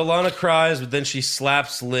 So Lana cries, but then she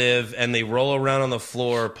slaps Liv, and they roll around on the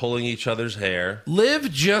floor, pulling each other's hair.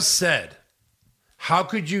 Liv just said, how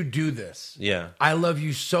could you do this? Yeah. I love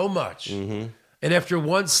you so much. Mm-hmm. And after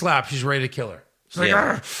one slap, she's ready to kill her. She's like, Yeah.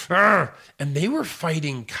 "Arr, arr." And they were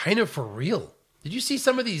fighting kind of for real. Did you see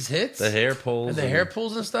some of these hits? The hair pulls. And the hair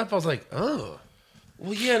pulls and stuff. I was like, oh.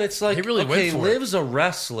 Well, yeah, and it's like, They really okay, went for it. Liv's a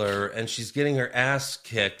wrestler, and she's getting her ass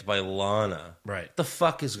kicked by Lana. Right. What the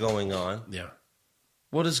fuck is going on? Yeah.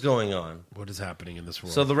 What is going on? What is happening in this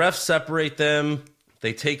world? So the refs separate them.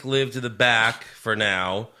 They take Liv to the back for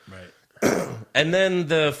now. right. And then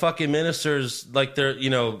the fucking ministers, like, they're, you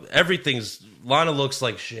know, everything's, Lana looks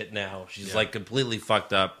like shit now. She's, like, completely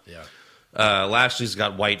fucked up. Yeah. Lashley's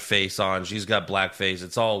got white face on. She's got black face.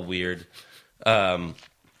 It's all weird. And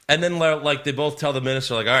then, like, they both tell the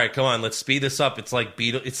minister, like, all right, come on, let's speed this up. It's like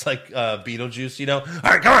Beetlejuice, you know? All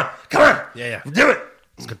right, come on. Yeah. Do it.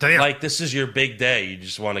 Let's continue. Like, this is your big day. You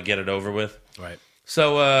just want to get it over with. Right.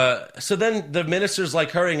 So then the minister's,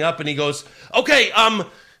 like, hurrying up, and he goes, okay,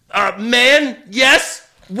 man, yes.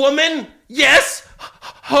 Woman, yes.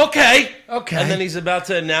 Okay. Okay. And then he's about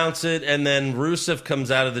to announce it, and then Rusev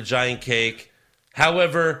comes out of the giant cake.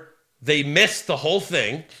 However, they missed the whole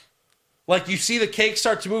thing. Like, you see the cake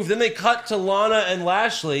start to move, then they cut to Lana and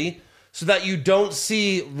Lashley so that you don't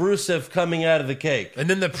see Rusev coming out of the cake. And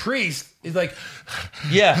then the priest is like,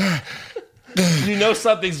 Yeah. You know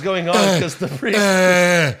something's going on because the priest...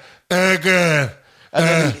 And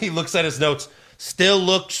then he looks at his notes. Still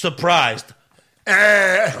looks surprised.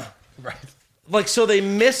 right. Like, so they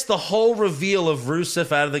missed the whole reveal of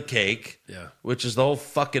Rusev out of the cake. Yeah. Which is the whole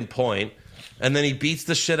fucking point. And then he beats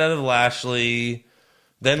the shit out of Lashley.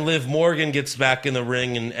 Then Liv Morgan gets back in the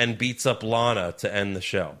ring and beats up Lana to end the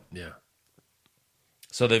show. Yeah.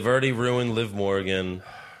 So they've already ruined Liv Morgan.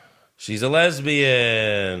 She's a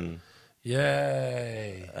lesbian.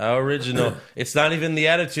 Yay. Original. It's not even the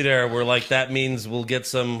Attitude Era where, like, that means we'll get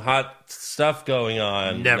some hot stuff going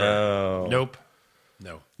on. Never. No. Nope.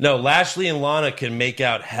 No. No, Lashley and Lana can make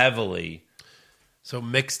out heavily. So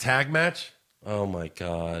mixed tag match? Oh, my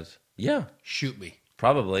God. Yeah, Shoot me.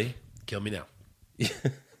 probably. Kill me now.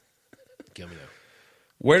 Kill me now.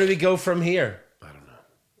 Where do we go from here? I don't know.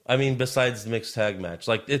 I mean, besides the mixed tag match.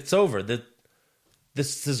 Like, it's over.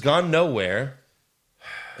 This has gone nowhere,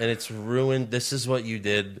 and it's ruined. This is what you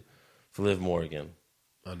did for Liv Morgan.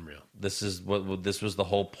 Unreal. This was the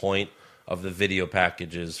whole point of the video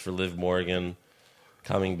packages for Liv Morgan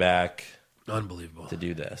coming back Unbelievable. to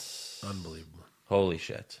do this. Unbelievable. Holy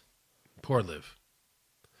shit. Poor Liv.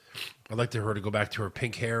 I'd like her to go back to her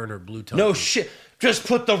pink hair and her blue tongue. No shit. Just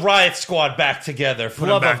put the Riot Squad back together. For Put 'em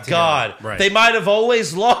love back of God. together. Right. They might have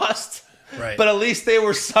always lost. Right. But at least they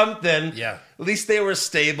were something. Yeah. At least they were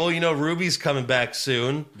stable. You know, Ruby's coming back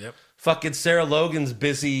soon. Yep. Fucking Sarah Logan's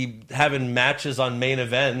busy having matches on main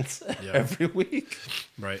events Yeah. every week.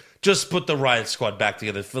 Right. Just put the Riot Squad back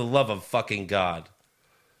together, for the love of fucking God.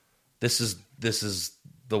 This is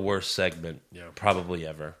the worst segment probably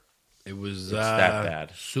ever. It was that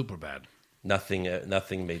bad. Super bad. Nothing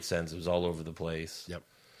made sense. It was all over the place. Yep.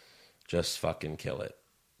 Just fucking kill it.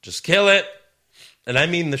 Just kill it. And I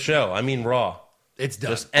mean the show. I mean Raw. It's done.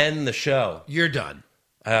 Just end the show. You're done.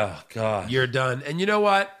 Oh, God. You're done. And you know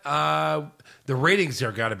what? The ratings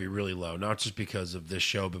there got to be really low, not just because of this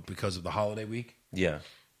show, but because of the holiday week. Yeah.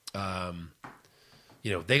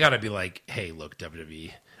 They got to be like, hey, look,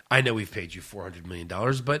 WWE, I know we've paid you $400 million,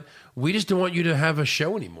 but we just don't want you to have a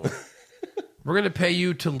show anymore. We're going to pay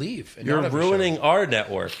you to leave. And You're not have a ruining show. our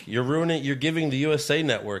network. You're giving the USA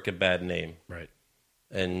Network a bad name. Right.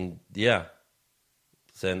 And yeah,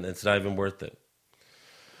 it's not even worth it.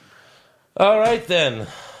 All right, then.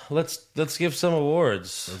 Let's give some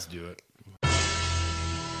awards. Let's do it.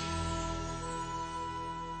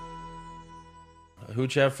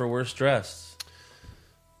 Who'd you have for worst dressed?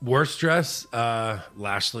 Worst dress,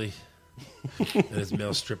 Lashley in his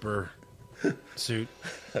male stripper suit.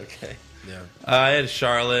 Okay. Yeah. I had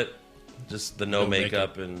Charlotte, just the no No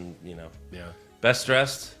makeup and, Yeah. best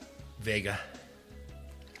dressed. Vega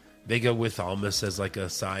with Almas as like a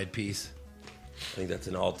side piece. I think that's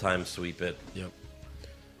an all-time sweep it. Yep.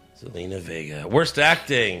 Zelina Vega. Worst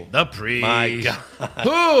acting. The Priest. My God.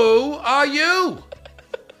 Who are you?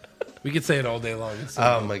 We could say it all day long.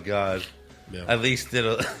 Oh, my God. Yeah. At least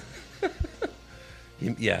it'll...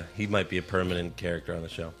 he might be a permanent character on the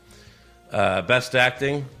show. Best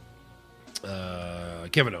acting.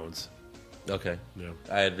 Kevin Owens. Okay. Yeah.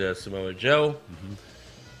 I had Samoa Joe.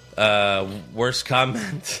 Worst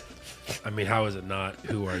comment. I mean, how is it not?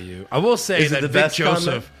 Who are you? I will say Is it that the Vic best Joseph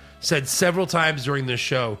comment? said several times during this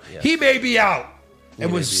show, Yes. he may be out.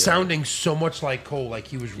 And may was be out. sounding so much like Cole, like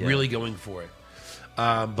he was really going for it.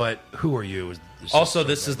 But who are you? Also,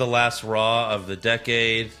 this is the last Raw of the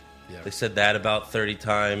decade. Yeah. They said that about 30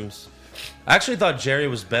 times. I actually thought Jerry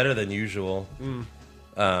was better than usual.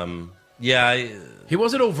 He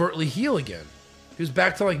wasn't overtly heel again. He was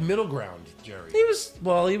back to like middle ground, Jerry.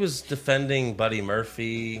 He was defending Buddy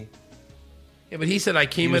Murphy. Yeah, but he said, I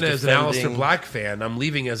came He in was as an Aleister defending- Black fan. I'm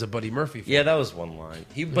leaving as a Buddy Murphy fan. Yeah, that was one line.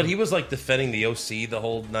 But he was like defending the OC the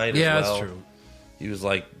whole night Yeah, as well. that's true. He was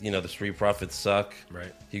like, the Street Profits suck.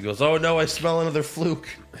 Right. He goes, oh no, I smell another fluke.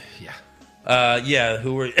 Yeah.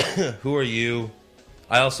 Who are you?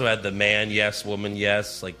 I also had the man yes, woman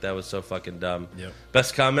yes. Like, that was so fucking dumb. Yep.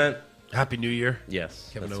 Best comment? Happy New Year. Yes,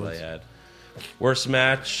 Kevin that's Owens. what I had. Worst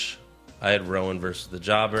match? I had Rowan versus the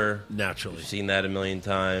Jobber. Naturally. You've seen that a million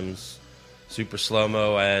times. Super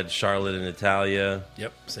slow-mo, I had Charlotte and Natalia.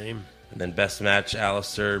 Yep, same. And then best match,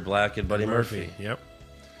 Aleister Black and Buddy Murphy. Yep.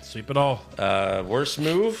 Sweep it all. Worst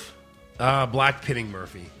move? Black pinning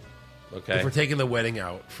Murphy. Okay. If we're taking the wedding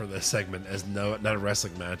out for the segment as not a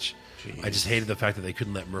wrestling match, I just hated the fact that they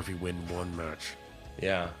couldn't let Murphy win one match.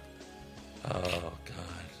 Yeah. Oh,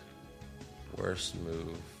 God. Worst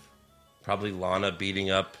move. Probably Lana beating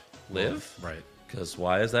up Liv. Right. Because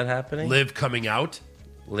why is that happening? Liv coming out.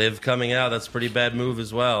 Liv coming out. That's a pretty bad move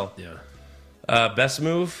as well. Yeah. Best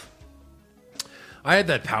move? I had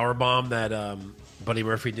that power bomb that Buddy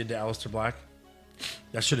Murphy did to Aleister Black.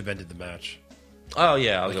 That should have ended the match. Oh,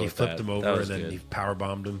 yeah. I'll Like go he with flipped that. him That over and was then good. he power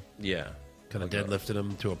bombed him. Yeah. Kind of I'll go. deadlifted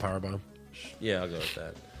him to a power bomb. Yeah, I'll go with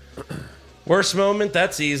that. Worst moment?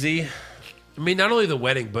 That's easy. I mean, not only the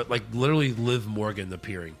wedding, but like literally Liv Morgan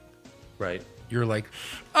appearing. Right. You're like,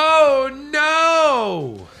 oh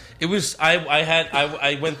no! It was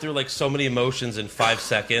I went through like so many emotions in 5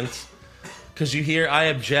 seconds because you hear I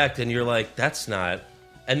object and you're like that's not,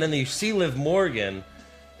 and then you see Liv Morgan,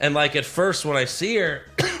 and like at first when I see her,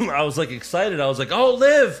 I was like excited. I was like, oh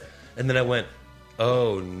Liv, and then I went,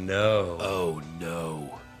 oh no, Oh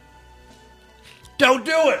no! Don't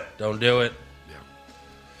do it! don't do it.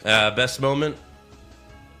 Yeah. Best moment.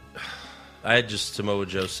 I had just Samoa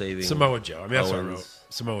Joe saving Samoa Joe. I mean, that's what I Owens. wrote.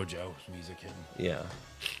 Samoa Joe music hit. Yeah,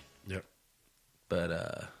 Yep.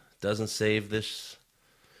 but doesn't save this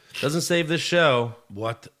show.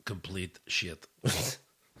 What complete shit.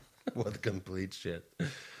 What complete shit.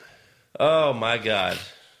 Oh, my God.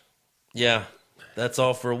 Yeah, that's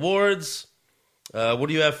all for awards. What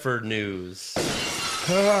do you have for news?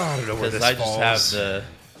 I don't know where Because this I falls.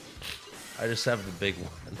 just have the big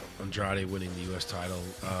one. Andrade winning the U.S. title.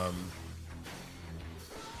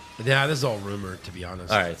 Yeah, this is all rumor, to be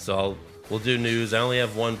honest. All right, so we'll do news. I only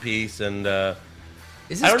have one piece, and Is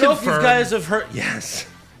this I don't know if confirmed? you guys have heard. Yes.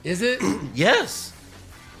 Is it? Yes.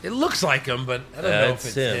 It looks like him, but I don't know if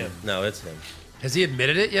it's him. No, it's him. Has he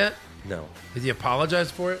admitted it yet? No. Did he apologize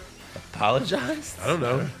for it? Apologized? I don't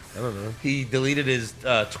know. He deleted his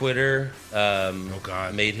Twitter.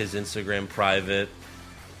 God. Made his Instagram private.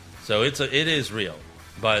 So it is real.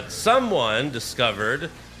 But someone discovered,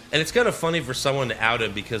 and it's kind of funny for someone to out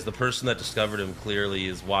him because the person that discovered him clearly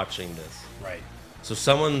is watching this. Right. So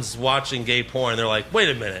someone's watching gay porn. They're like, wait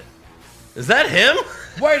a minute. Is that him?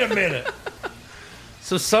 Wait a minute.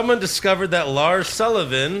 So someone discovered that Lars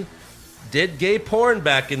Sullivan did gay porn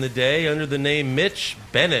back in the day under the name Mitch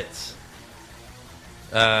Bennett.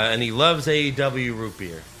 And he loves AEW root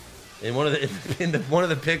beer. In one of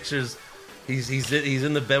the pictures, he's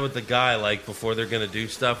in the bed with the guy like before they're gonna do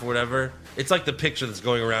stuff or whatever. It's like the picture that's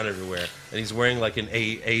going around everywhere, and he's wearing like an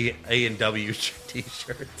A&W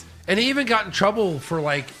t-shirt. And he even got in trouble for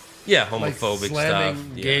homophobic slamming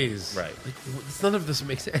stuff. gays. Yeah, right. None of this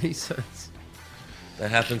makes any sense. That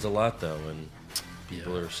happens a lot though, when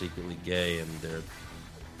people are secretly gay and they're,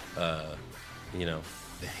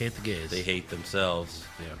 They hate the gays. they hate themselves.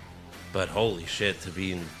 Yeah. But holy shit, to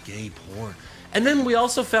be in gay porn. And then we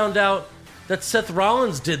also found out that Seth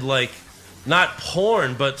Rollins did not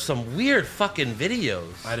porn, but some weird fucking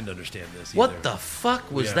videos. I didn't understand this either. What the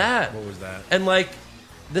fuck was that? What was that? And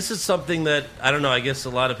this is something that, I don't know, I guess a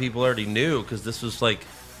lot of people already knew because this was a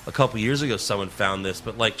couple years ago someone found this,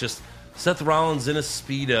 but just Seth Rollins in a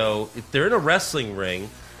Speedo. They're in a wrestling ring,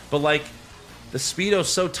 but the Speedo's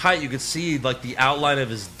so tight you could see the outline of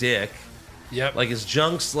his dick. Yep. His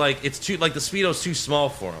junk's it's too the Speedo's too small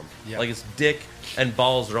for him. Yep. His dick and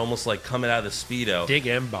balls are almost coming out of the Speedo. Dick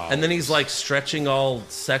and balls. And then he's stretching all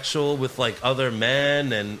sexual with other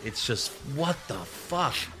men, and it's just what the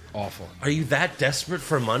fuck? Awful. Are you that desperate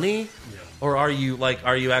for money? Yeah. Or are you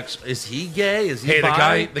actually, is he gay? Is he Hey,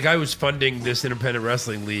 bi? the guy who's funding this independent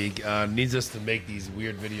wrestling league needs us to make these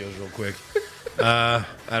weird videos real quick.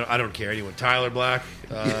 I don't care. Anyone? Tyler Black?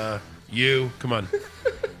 You? Come on.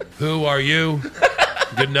 Who are you?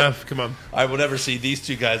 Good enough. Come on. I will never see these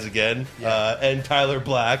two guys again. And Tyler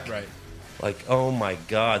Black. Right. Oh my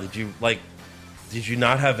God. Did you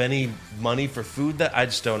not have any money for food? That I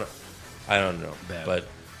don't know. Bad. But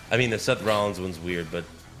I mean, the Seth Rollins one's weird, but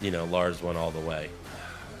Lars went all the way.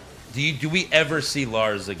 Do we ever see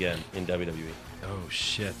Lars again in WWE? Oh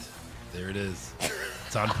shit! There it is.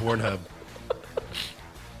 It's on Pornhub.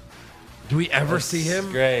 Do we ever see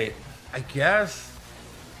him? Great. I guess.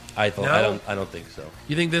 I No? don't think so.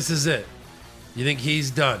 You think this is it? You think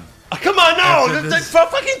he's done? Oh, come on, After no! this-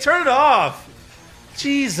 Fucking turn it off!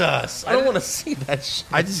 Jesus, I don't want to see that shit.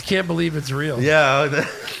 I just can't believe it's real. Yeah.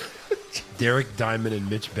 Derek Diamond and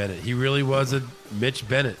Mitch Bennett. He really was a Mitch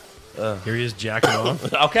Bennett. Here he is jacking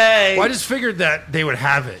off. Okay. Well, I just figured that they would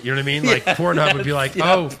have it. You know what I mean? Pornhub would be like,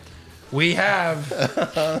 oh, we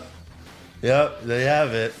have. Yep, they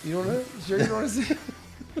have it. You don't know? Sure you don't want to see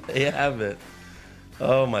it? They have it.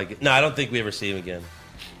 Oh my God! No, I don't think we ever see him again.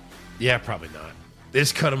 Yeah, probably not. They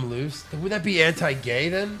just cut him loose. Would that be anti-gay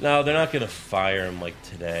then? No, they're not gonna fire him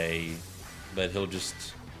today, but he'll just.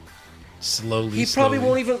 Slowly. He probably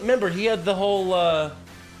won't even remember. He had the whole.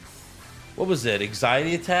 What was it?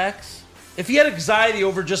 Anxiety attacks. If he had anxiety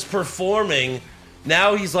over just performing,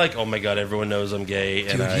 now he's like, "Oh my God, everyone knows I'm gay,"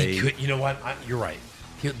 and Dude, he could. You know what? You're right.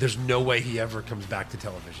 There's no way he ever comes back to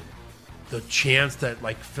television. The chance that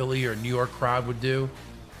Philly or New York crowd would do,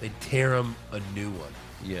 they'd tear him a new one.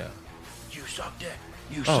 Yeah. You suck dick.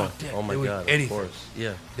 You suck dick. Oh my They would- God! anything. Of course.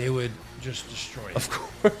 Yeah. They would just destroy him. Of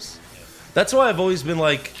course. That's why I've always been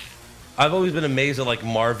amazed that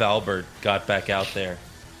Marv Albert got back out there.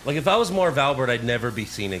 If I was Marv Albert, I'd never be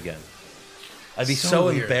seen again. I'd be so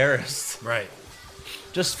weird. embarrassed. Right.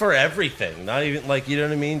 Just for everything. Not even you know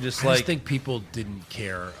what I mean? I just think people didn't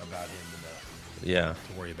care about him enough yeah,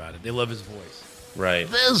 to worry about it. They love his voice. right.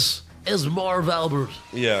 This is Marv Albert.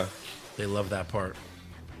 Yeah. They love that part.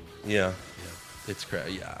 Yeah. It's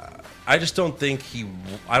crazy. Yeah. I just don't think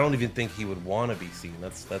I don't even think he would want to be seen.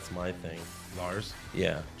 That's my thing. Lars,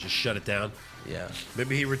 Yeah. just shut it down. Yeah.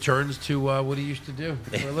 Maybe he returns to what he used to do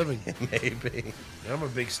for a living. Maybe. I'm a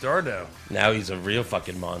big star now. Now he's a real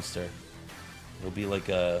fucking monster. He'll be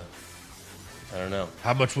I don't know.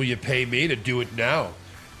 How much will you pay me to do it now?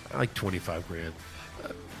 I like 25 grand.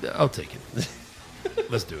 I'll take it.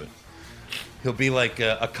 Let's do it. He'll be like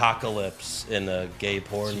a Apocalypse in a gay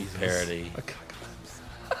porn parody.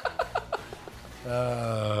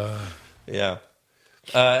 Yeah.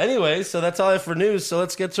 Anyway, so that's all I have for news. So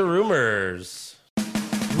let's get to rumors.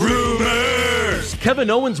 Rumors! Kevin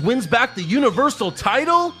Owens wins back the Universal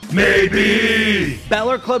title? Maybe.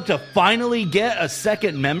 Balor Club to finally get a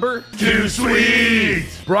second member? Too sweet.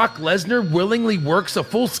 Brock Lesnar willingly works a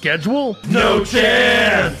full schedule? No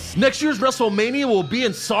chance. Next year's WrestleMania will be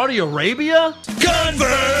in Saudi Arabia?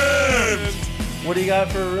 Confirmed. What do you got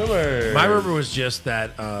for a rumor? My rumor was just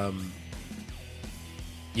that,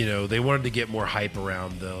 they wanted to get more hype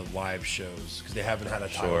around the live shows because they haven't had a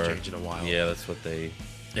title change in a while. Yeah, that's what they...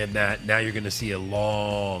 And that now you're going to see a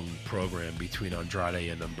long program between Andrade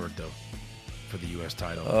and Humberto for the U.S.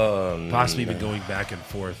 title. Possibly even going back and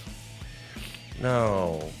forth.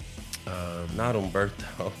 No. Not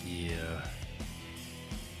Humberto. Yeah.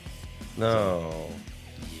 No.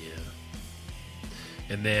 Yeah.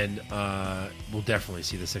 And then we'll definitely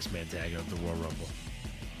see the six-man tag of the Royal Rumble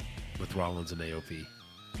with Rollins and AOP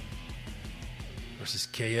versus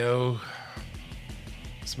KO,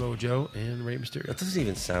 Samoa Joe, and Rey Mysterio. That doesn't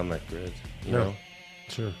even sound that good. You No. know?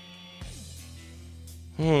 Sure.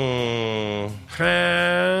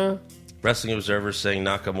 Wrestling Observer saying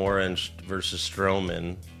Nakamura versus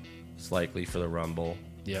Strowman is likely for the Rumble.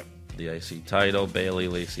 Yep. The IC title, Bayley,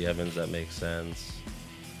 Lacey Evans, that makes sense.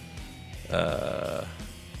 God,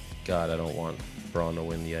 I don't want Braun to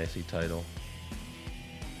win the IC title.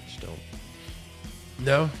 Just don't.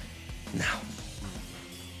 No? No.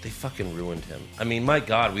 They fucking ruined him. I mean, my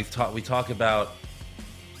God, we talk about,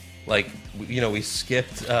 like, we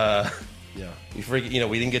skipped, Yeah. we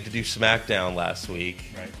didn't get to do SmackDown last week.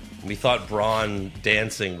 Right. We thought Braun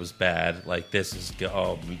dancing was bad. Like, this is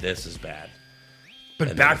bad. But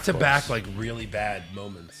And then, back of to back, course- like really bad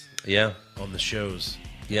moments Yeah. on the shows.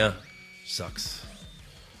 Yeah. Sucks.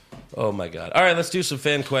 Oh, my God. All right, let's do some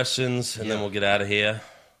fan questions, and then we'll get out of here.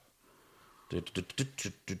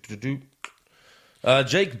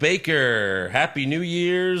 Jake Baker, Happy New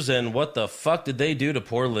Year's, and what the fuck did they do to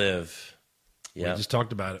poor Liv? Yeah, We just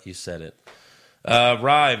talked about it. you said it.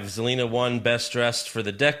 Rive, Zelina won Best Dressed for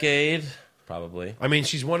the Decade. Probably. I mean,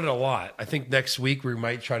 she's won it a lot. I think next week we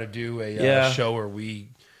might try to do a Yeah. show where we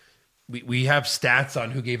have stats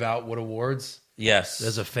on who gave out what awards. Yes.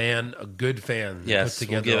 As a fan, a good fan. Yes, put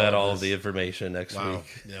we'll together give out all this. of the information next Wow.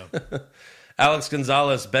 week. Yeah. Alex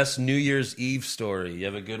Gonzalez, Best New Year's Eve Story. You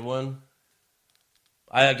have a good one?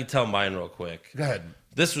 I can tell mine real quick. Go ahead.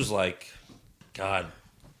 This was like, God,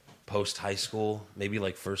 post high school, maybe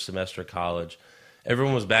like first semester of college.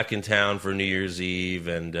 Everyone was back in town for New Year's Eve,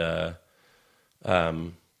 and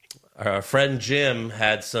our friend Jim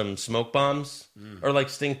had some smoke bombs or like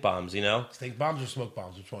stink bombs. Stink bombs or smoke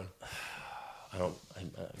bombs? Which one? I don't.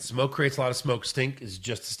 Smoke creates a lot of smoke. Stink is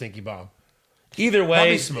just a stinky bomb. Either way,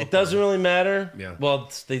 Probably smoke it doesn't really matter. Yeah. Well,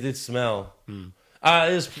 they did smell.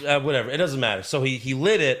 Whatever. It doesn't matter. So he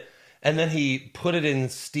lit it, and then he put it in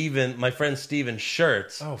my friend Steven's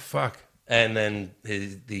shirt, Oh, fuck. and then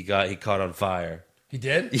he caught on fire. He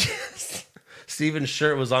did? Yes. Steven's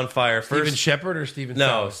shirt was on fire first. Steven Shepard or Steven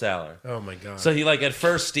No, Saller? Saller. Oh, my God. So he at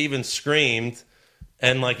first Steven screamed,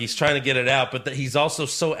 and he's trying to get it out, but he's also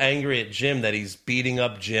so angry at Jim that he's beating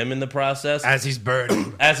up Jim in the process As he's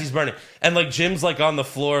burning. as he's burning. And Jim's on the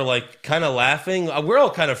floor, kind of laughing. We're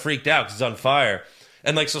all kind of freaked out because he's on fire.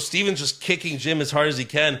 And so Steven's just kicking Jim as hard as he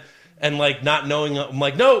can, and not knowing. I'm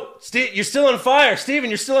like, no, Steve, you're still on fire, Steven,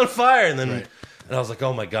 you're still on fire. And then Right. and I was like,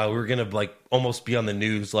 oh my God, we were gonna almost be on the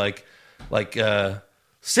news,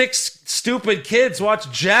 6 stupid kids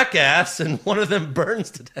watch Jackass and one of them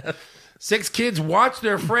burns to death. 6 kids watched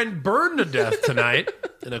their friend burn to death tonight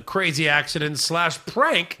in a crazy accident /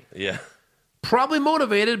 prank, Yeah. probably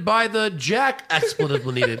motivated by the Jack expletive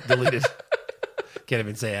deleted. Can't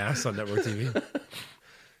even say ass on network TV.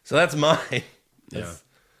 So that's mine. Yeah.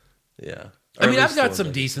 Yeah. I mean, Or at I've least got the some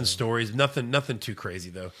one decent stories. Nothing too crazy,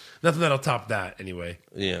 though. Nothing that'll top that, anyway.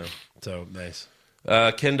 Yeah. So, nice.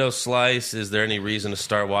 Kendo Slice, is there any reason to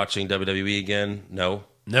start watching WWE again? No.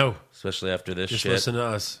 No. Especially after this Just shit. listen to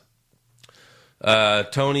us.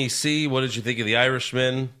 Tony C., what did you think of The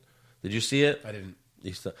Irishman? Did you see it? I didn't.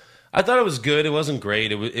 I thought it was good. It wasn't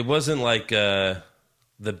great. It wasn't like the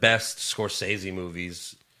best Scorsese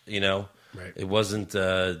movies, Right. It wasn't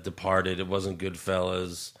Departed. It wasn't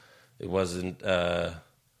Goodfellas. It wasn't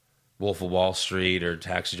Wolf of Wall Street or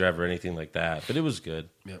Taxi Driver or anything like that. But it was good.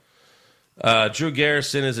 Yep. Drew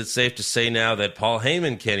Garrison, is it safe to say now that Paul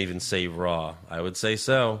Heyman can't even say Raw? I would say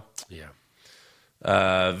so. Yeah.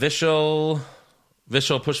 Vishal,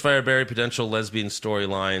 Pushfire Barry, potential lesbian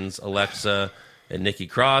storylines, Alexa and Nikki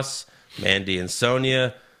Cross, Mandy and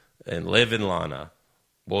Sonia, and Liv and Lana.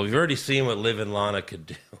 Well, we've already seen what Liv and Lana could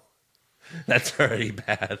do. That's already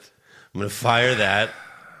bad. I'm going to fire that.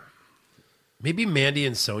 Maybe Mandy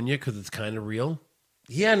and Sonia, because it's kind of real.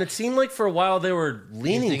 Yeah, and it seemed like for a while they were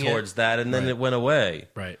leaning Hinting it. towards that, and then Right. it went away.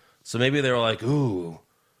 Right. So maybe they were like, ooh,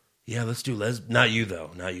 yeah, let's do Not you,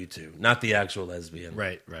 though. Not you two. Not the actual lesbian.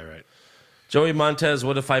 Right. Joey Montez,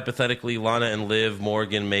 what if hypothetically Lana and Liv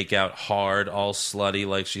Morgan make out hard, all slutty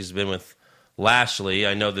like she's been with Lashley?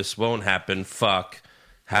 I know this won't happen. Fuck.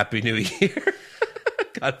 Happy New Year.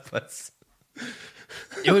 God bless.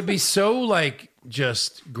 It would be so like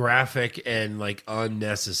just graphic and like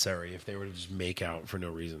unnecessary if they were to just make out for no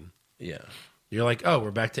reason. Yeah. You're like, oh,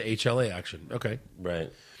 we're back to HLA action. Okay.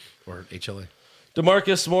 Right. Or HLA.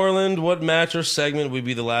 DeMarcus Moreland, what match or segment would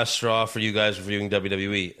be the last straw for you guys reviewing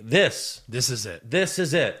WWE? This This is it.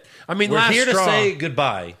 is it. I mean, we're last here straw. to say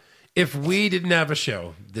goodbye. If we didn't have a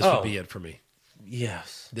show, this Oh. would be it for me.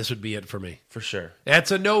 Yes, This would be it for me. for sure.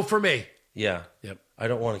 That's a no for me. Yeah. Yep. I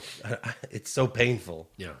don't want to. It's so painful.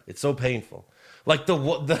 Yeah. It's so painful. Like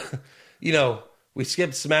you know, we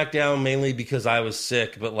skipped SmackDown mainly because I was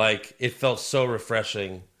sick, but like it felt so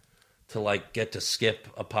refreshing to like get to skip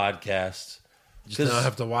a podcast. Just not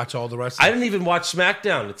have to watch all the rest I of it. didn't even watch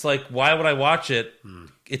SmackDown. It's like, why would I watch it?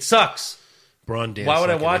 It sucks. Braun dance. Why would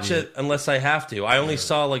I like an watch idiot. it unless I have to? I only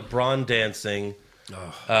saw like Braun dancing.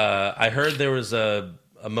 I heard there was a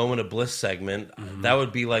Moment of Bliss segment. That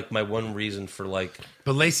would be like my one reason for like.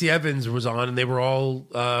 But Lacey Evans was on, and they were all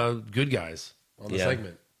good guys on the Yeah.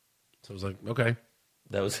 segment. So I was like, okay,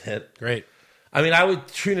 That was it. great. I mean, I would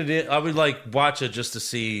tune it in. I would like watch it just to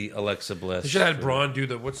see Alexa Bliss. They should have had Braun do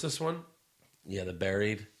the, what's this one? Yeah, the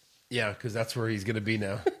buried. Yeah, because that's where he's going to be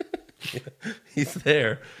now. He's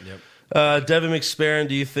there. Yep. Devin McSparron,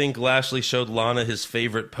 do you think Lashley showed Lana his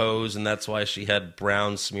favorite pose, and that's why she had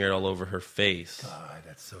brown smeared all over her face? God,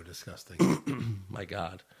 that's so disgusting. My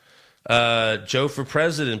God. Joe for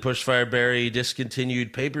President, Pushfire Barry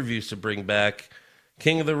discontinued pay-per-views to bring back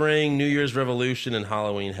King of the Ring, New Year's Revolution, and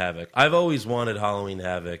Halloween Havoc. I've always wanted Halloween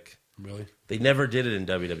Havoc. Really? They never did it in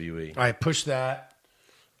WWE. I pushed that.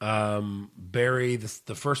 Barry,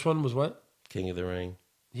 the first one was what? King of the Ring.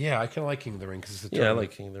 Yeah, I kind of like King of the Ring because it's the Yeah, I tournament.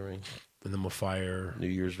 like King of the Ring. And then we'll fire. New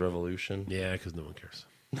Year's Revolution. Yeah, because no one cares.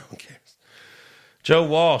 No one cares. Joe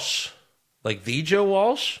Walsh. Like the Joe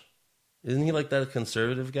Walsh? Isn't he like that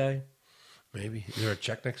conservative guy? Maybe. Is there a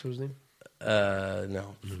check next to his name?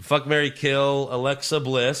 No. Fuck, marry, kill Alexa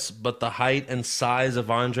Bliss, but the height and size of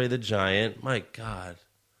Andre the Giant. My God.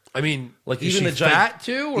 I mean, Like is even she the fat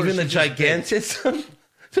too, or even is the she just big? gigantism.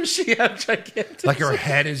 Does she have gigantism? Like her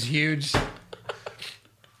head is huge.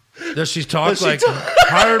 Does she talk Does she like talk-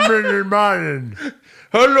 Hyman Martin?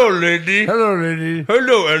 Hello, lady. Hello, lady.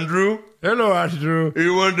 Hello, Andrew. Hello, Andrew.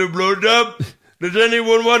 You want a blowjob? Does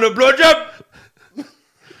anyone want a blowjob?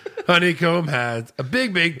 Honeycomb has a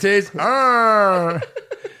big, big taste. I'm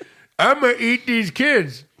gonna eat these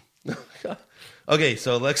kids. Okay,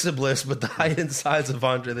 so Alexa Bliss, but the height and size of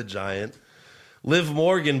Andre the Giant. Liv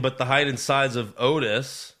Morgan, but the height and size of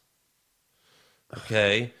Otis.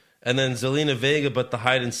 Okay. And then Zelina Vega, but the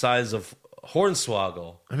height and size of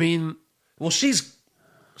Hornswoggle. I mean, Well, she's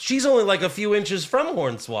only like a few inches from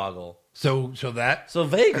Hornswoggle. so that, So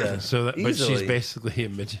Vega. but easily. she's basically a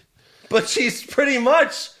midget. But she's pretty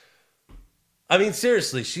much. I mean,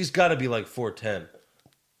 seriously, she's got to be like 4'10",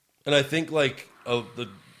 and I think like the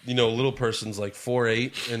little person's like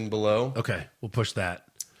 4'8" and below. Okay, we'll push that.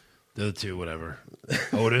 The other two, whatever.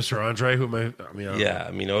 Otis or Andre? Who am I? I mean, I don't Yeah,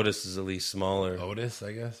 I mean Otis is at least smaller. know. Otis,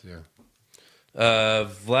 I guess. Yeah.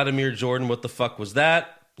 Vladimir Jordan, what the fuck was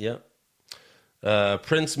that? Yep.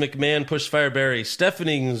 Prince McMahon, Pushfire Barry,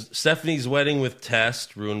 Stephanie's wedding with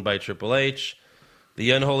Test ruined by Triple H.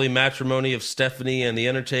 The unholy matrimony of Stephanie and The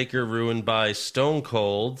Undertaker ruined by Stone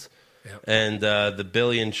Cold. Yep. And the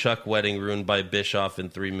Billy and Chuck wedding ruined by Bischoff in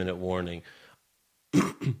 3-minute warning.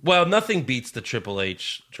 Well, nothing beats the Triple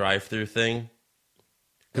H drive-through thing.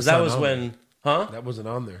 Because that not was on when... Huh? That wasn't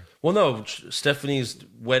on there. Well, no. Stephanie's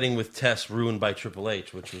wedding with Tess ruined by Triple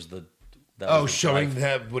H, which was the... that was the Showing drive-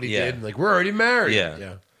 that what he Yeah. did. Like, we're already married. Yeah.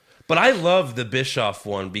 Yeah. But I love the Bischoff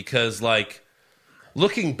one because, like,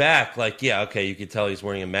 looking back, like, yeah, okay, you could tell he's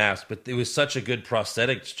wearing a mask, but it was such a good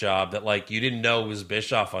prosthetics job that, like, you didn't know it was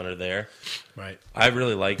Bischoff under there. Right. I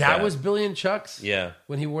really like that. That was Billy and Chuck's? Yeah.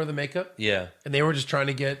 When he wore the makeup? Yeah. And they were just trying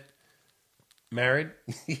to get married?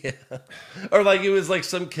 Yeah. Or, like, it was, like,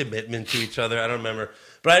 some commitment to each other. I don't remember.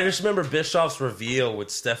 But I just remember Bischoff's reveal with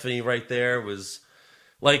Stephanie right there was,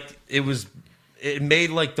 like, it made,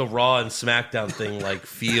 like, the Raw and SmackDown thing, like,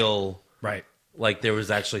 feel... Right. like there was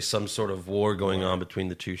actually some sort of war going on between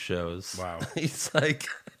the two shows. Wow. He's like...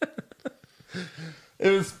 It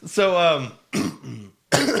was... So,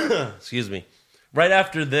 excuse me. Right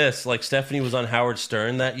after this, like, Stephanie was on Howard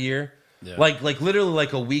Stern that year. Yeah. Like literally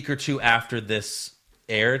like a week or two after this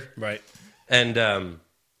aired. Right. And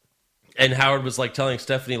Howard was like telling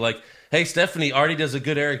Stephanie, like, hey, Stephanie, Artie does a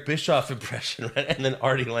good Eric Bischoff impression, right? And then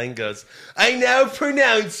Artie Lang goes, I now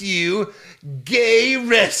pronounce you gay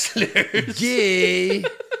wrestlers. Gay.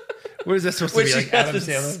 What is that supposed to Which be? he Like Adam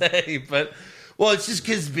doesn't Sandler? say, but, well, it's just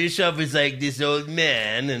because Bischoff is like this old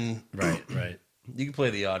man. And Right. you can play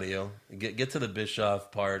the audio. Get to the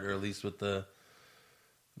Bischoff part, or at least with the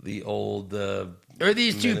old Are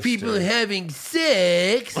these two minister. people having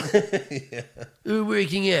sex? Yeah. Or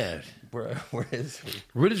working out? Where is he?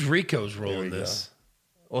 Where does Rico's role There in we this?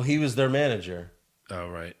 Well, he was their manager, Oh,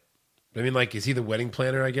 right. I mean, like, is he the wedding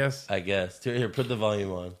planner, I guess? I guess. Here, put the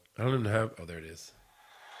volume on. I don't even have... Oh, there it is.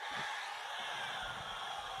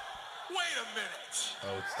 Wait a minute.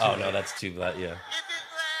 Oh, it's Oh, no, that's too bad, yeah. If it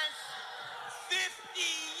lasts 50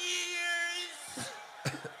 years,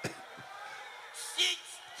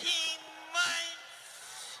 16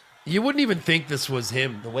 months, You wouldn't even think this was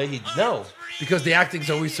him The way he... No. because the acting's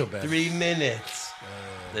always so bad. 3 minutes.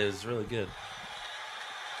 It was really good.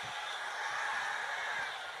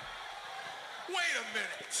 wait a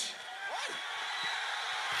minute. What?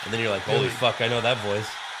 And then you're like, holy fuck, I know that voice.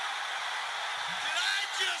 Did I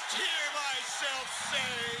just hear myself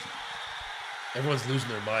say Everyone's losing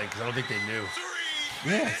their mind because I don't think they knew.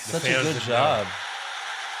 3 minutes? Such a fans good didn't job.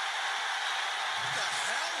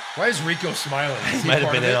 Why is Rico smiling? Is he Might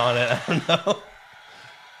have part been of in it? on it. I don't know.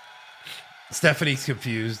 Stephanie's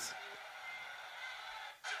confused.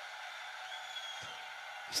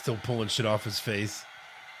 He's still pulling shit off his face.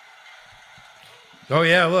 Oh,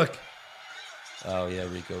 yeah, look. Oh, yeah,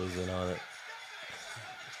 Rico was in on it.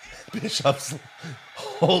 Bishop's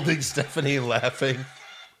holding Stephanie laughing.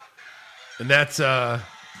 And that's, Yeah,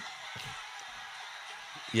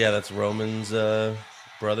 that's Roman's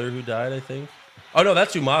brother who died, I think. Oh, no,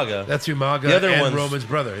 that's Umaga. That's Umaga The other and one's Roman's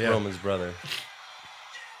brother, yeah. Roman's brother.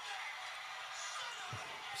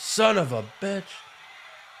 Son of a bitch.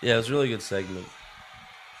 Yeah, it was a really good segment.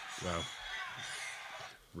 Wow.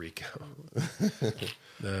 Rico.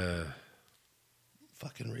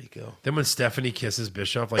 Fucking Rico. Then when Stephanie kisses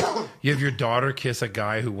Bischoff, like, you have your daughter kiss a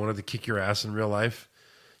guy who wanted to kick your ass in real life.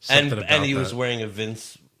 Something about And he was that. wearing a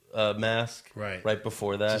Vince mask right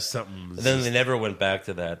before that. Just something And then just they never went back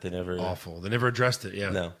to that. They never... awful. They never addressed it, yeah.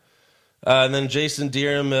 No. And then Jason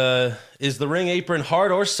Deerham, is the ring apron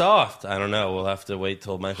hard or soft? I don't know. We'll have to wait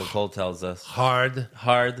till Michael Cole tells us. Hard.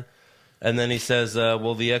 Hard. And then he says,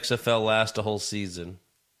 will the XFL last a whole season?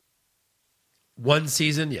 One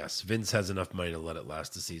season, yes. Vince has enough money to let it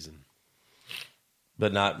last a season.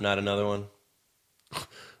 But not another one?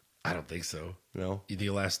 I don't think so. No? You think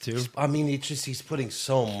it'll last two? I mean, he's putting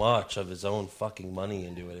so much of his own fucking money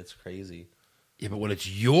into it. It's crazy. Yeah, but when it's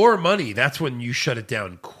your money, that's when you shut it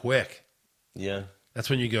down quick. Yeah. That's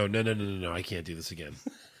when you go, no, I can't do this again.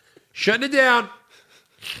 Shutting it down.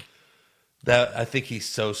 I think he's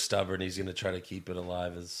so stubborn, he's going to try to keep it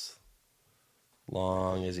alive as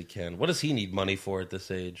long as he can. What does he need money for at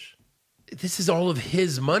this age? This is all of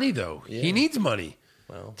his money, though. Yeah. He needs money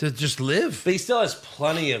Well, to just live. but he still has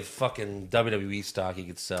plenty of fucking WWE stock he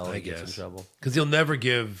could sell and I get in guess. trouble. Because he'll never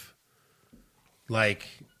give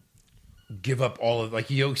up all of,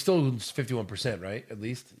 he still owns 51%, right? At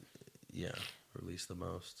least? Yeah, or at least the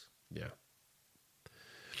most. Yeah.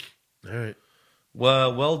 All right.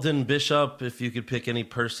 Well, Weldon Bishop, if you could pick any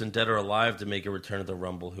person, dead or alive, to make a return to the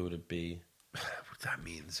Rumble, who would it be? What's that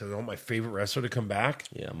mean? So I want my favorite wrestler to come back?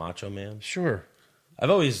 Yeah, Macho Man. Sure. I've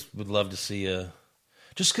always would love to see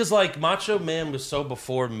just because Macho Man was so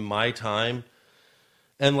before my time,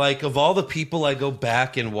 and of all the people I go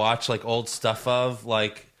back and watch old stuff of,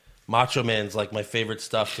 Macho Man's my favorite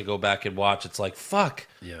stuff to go back and watch. It's fuck.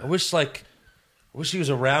 Yeah. I wish he was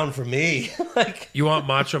around for me. You want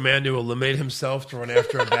Macho Man to eliminate himself to run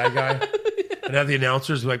after a bad guy? And have the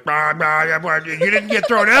announcers be like, "Bah, bah, bah, you didn't get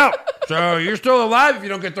thrown out. So you're still alive if you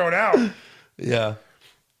don't get thrown out. Yeah.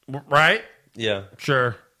 Right? Yeah.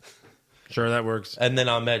 Sure, that works. And then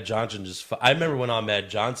Ahmed Johnson I remember when Ahmed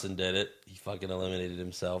Johnson did it. He fucking eliminated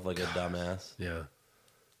himself like a dumbass. Yeah.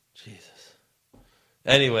 Jesus.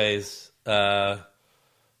 Anyways,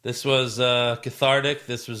 this was cathartic.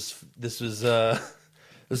 This was it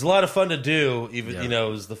was a lot of fun to do. Even it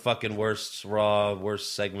was the fucking worst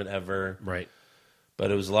segment ever. Right. But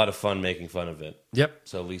it was a lot of fun making fun of it. Yep.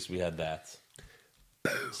 So at least we had that.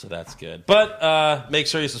 So that's good. But make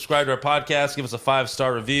sure you subscribe to our podcast. Give us a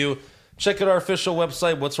 5-star review. Check out our official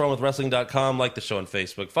website, what'swrongwithwrestling.com. Like the show on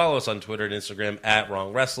Facebook. Follow us on Twitter and Instagram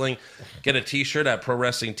 @WrongWrestling. Get a t-shirt at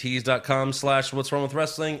prowrestlingtees.com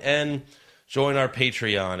 /what'swrongwithwrestling. And join our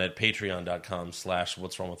Patreon at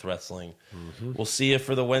patreon.com/What's Wrong with Wrestling. We'll see you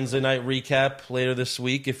for the Wednesday night recap later this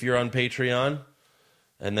week if you're on Patreon.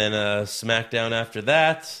 And then SmackDown after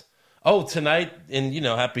that. Oh, tonight, and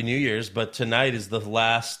Happy New Year's, but tonight is the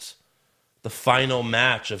final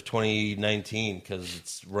match of 2019 because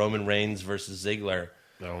it's Roman Reigns versus Ziggler.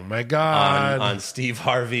 Oh my God! On Steve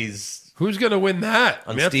Harvey's. Who's gonna win that?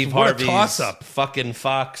 On Steve Harvey's toss-up. Fucking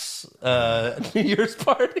Fox New Year's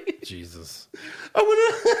party. Jesus!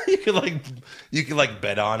 You could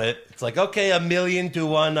bet on it. It's like okay, 1,000,000 to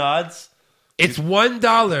 1 odds. It's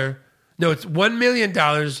 $1. No, it's $1 million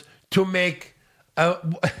to make.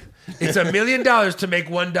 It's $1 million to make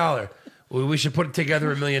 $1. Well, we should put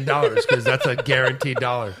together $1 million because that's a guaranteed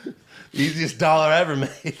dollar. Easiest dollar ever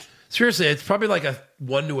made. Seriously, it's probably like a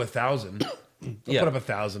 1 to 1,000. Yeah. Put up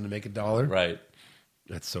 1,000 to make $1. Right.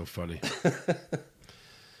 That's so funny. All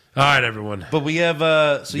right, everyone. But we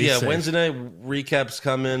have safe. Wednesday night recaps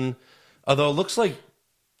coming. Although it looks like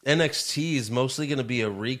NXT is mostly going to be a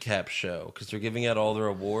recap show because they're giving out all their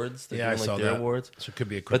awards. They're I doing, saw their that. awards. So it could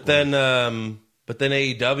be a quick But then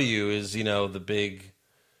AEW is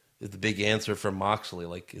the big answer for Moxley.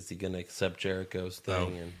 Like, is he going to accept Jericho's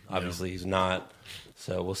thing? And obviously he's not.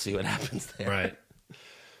 So we'll see what happens there. Right.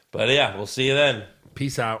 But yeah, we'll see you then.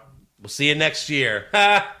 Peace out. We'll see you next year.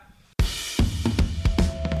 What's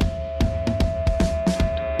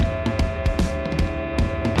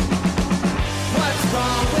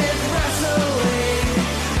wrong with wrestling?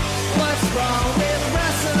 What's wrong with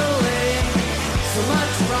wrestling? So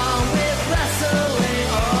much wrong with wrestling.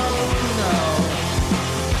 Oh no.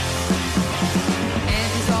 And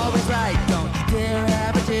he's always right. Don't you dare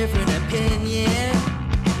have a different opinion.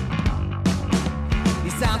 He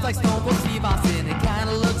sounds like Stone Cold Steve Austin. It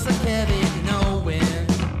kinda looks like Kevin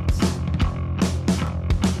Owens.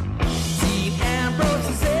 Dean Ambrose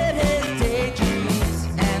is in his daydreams,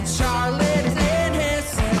 and Charlotte is in his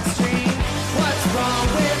sex dream. What's wrong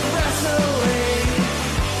with wrestling?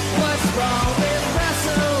 What's wrong with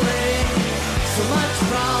wrestling? So much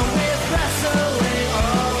wrong with wrestling.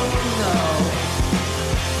 Oh no.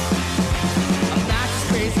 Obnoxious,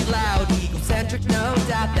 crazy, loud, egocentric, no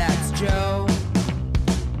doubt that's Joe.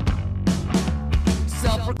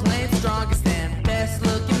 Self-proclaimed strongest and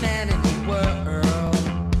best-looking man in the world.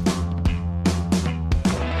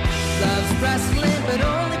 Loves wrestling, but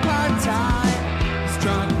only part-time.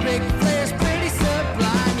 Strong, big players, pretty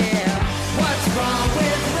sublime, yeah. What's wrong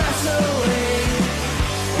with wrestling?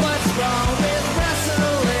 What's wrong with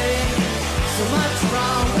wrestling? So much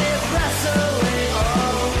wrong with wrestling,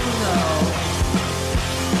 oh no.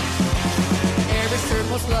 Eric's third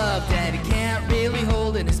most loved, and he can't really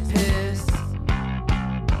hold in his piss.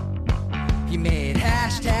 He made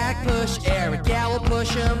hashtag push Eric, yeah, we'll push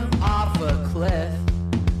him off a cliff.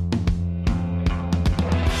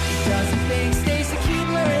 He doesn't think Stacy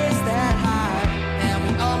Keibler is that high, and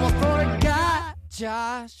we almost forgot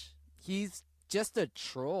Josh. He's just a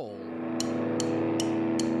troll.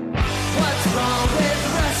 What's wrong with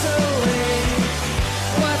wrestling?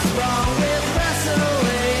 What's wrong with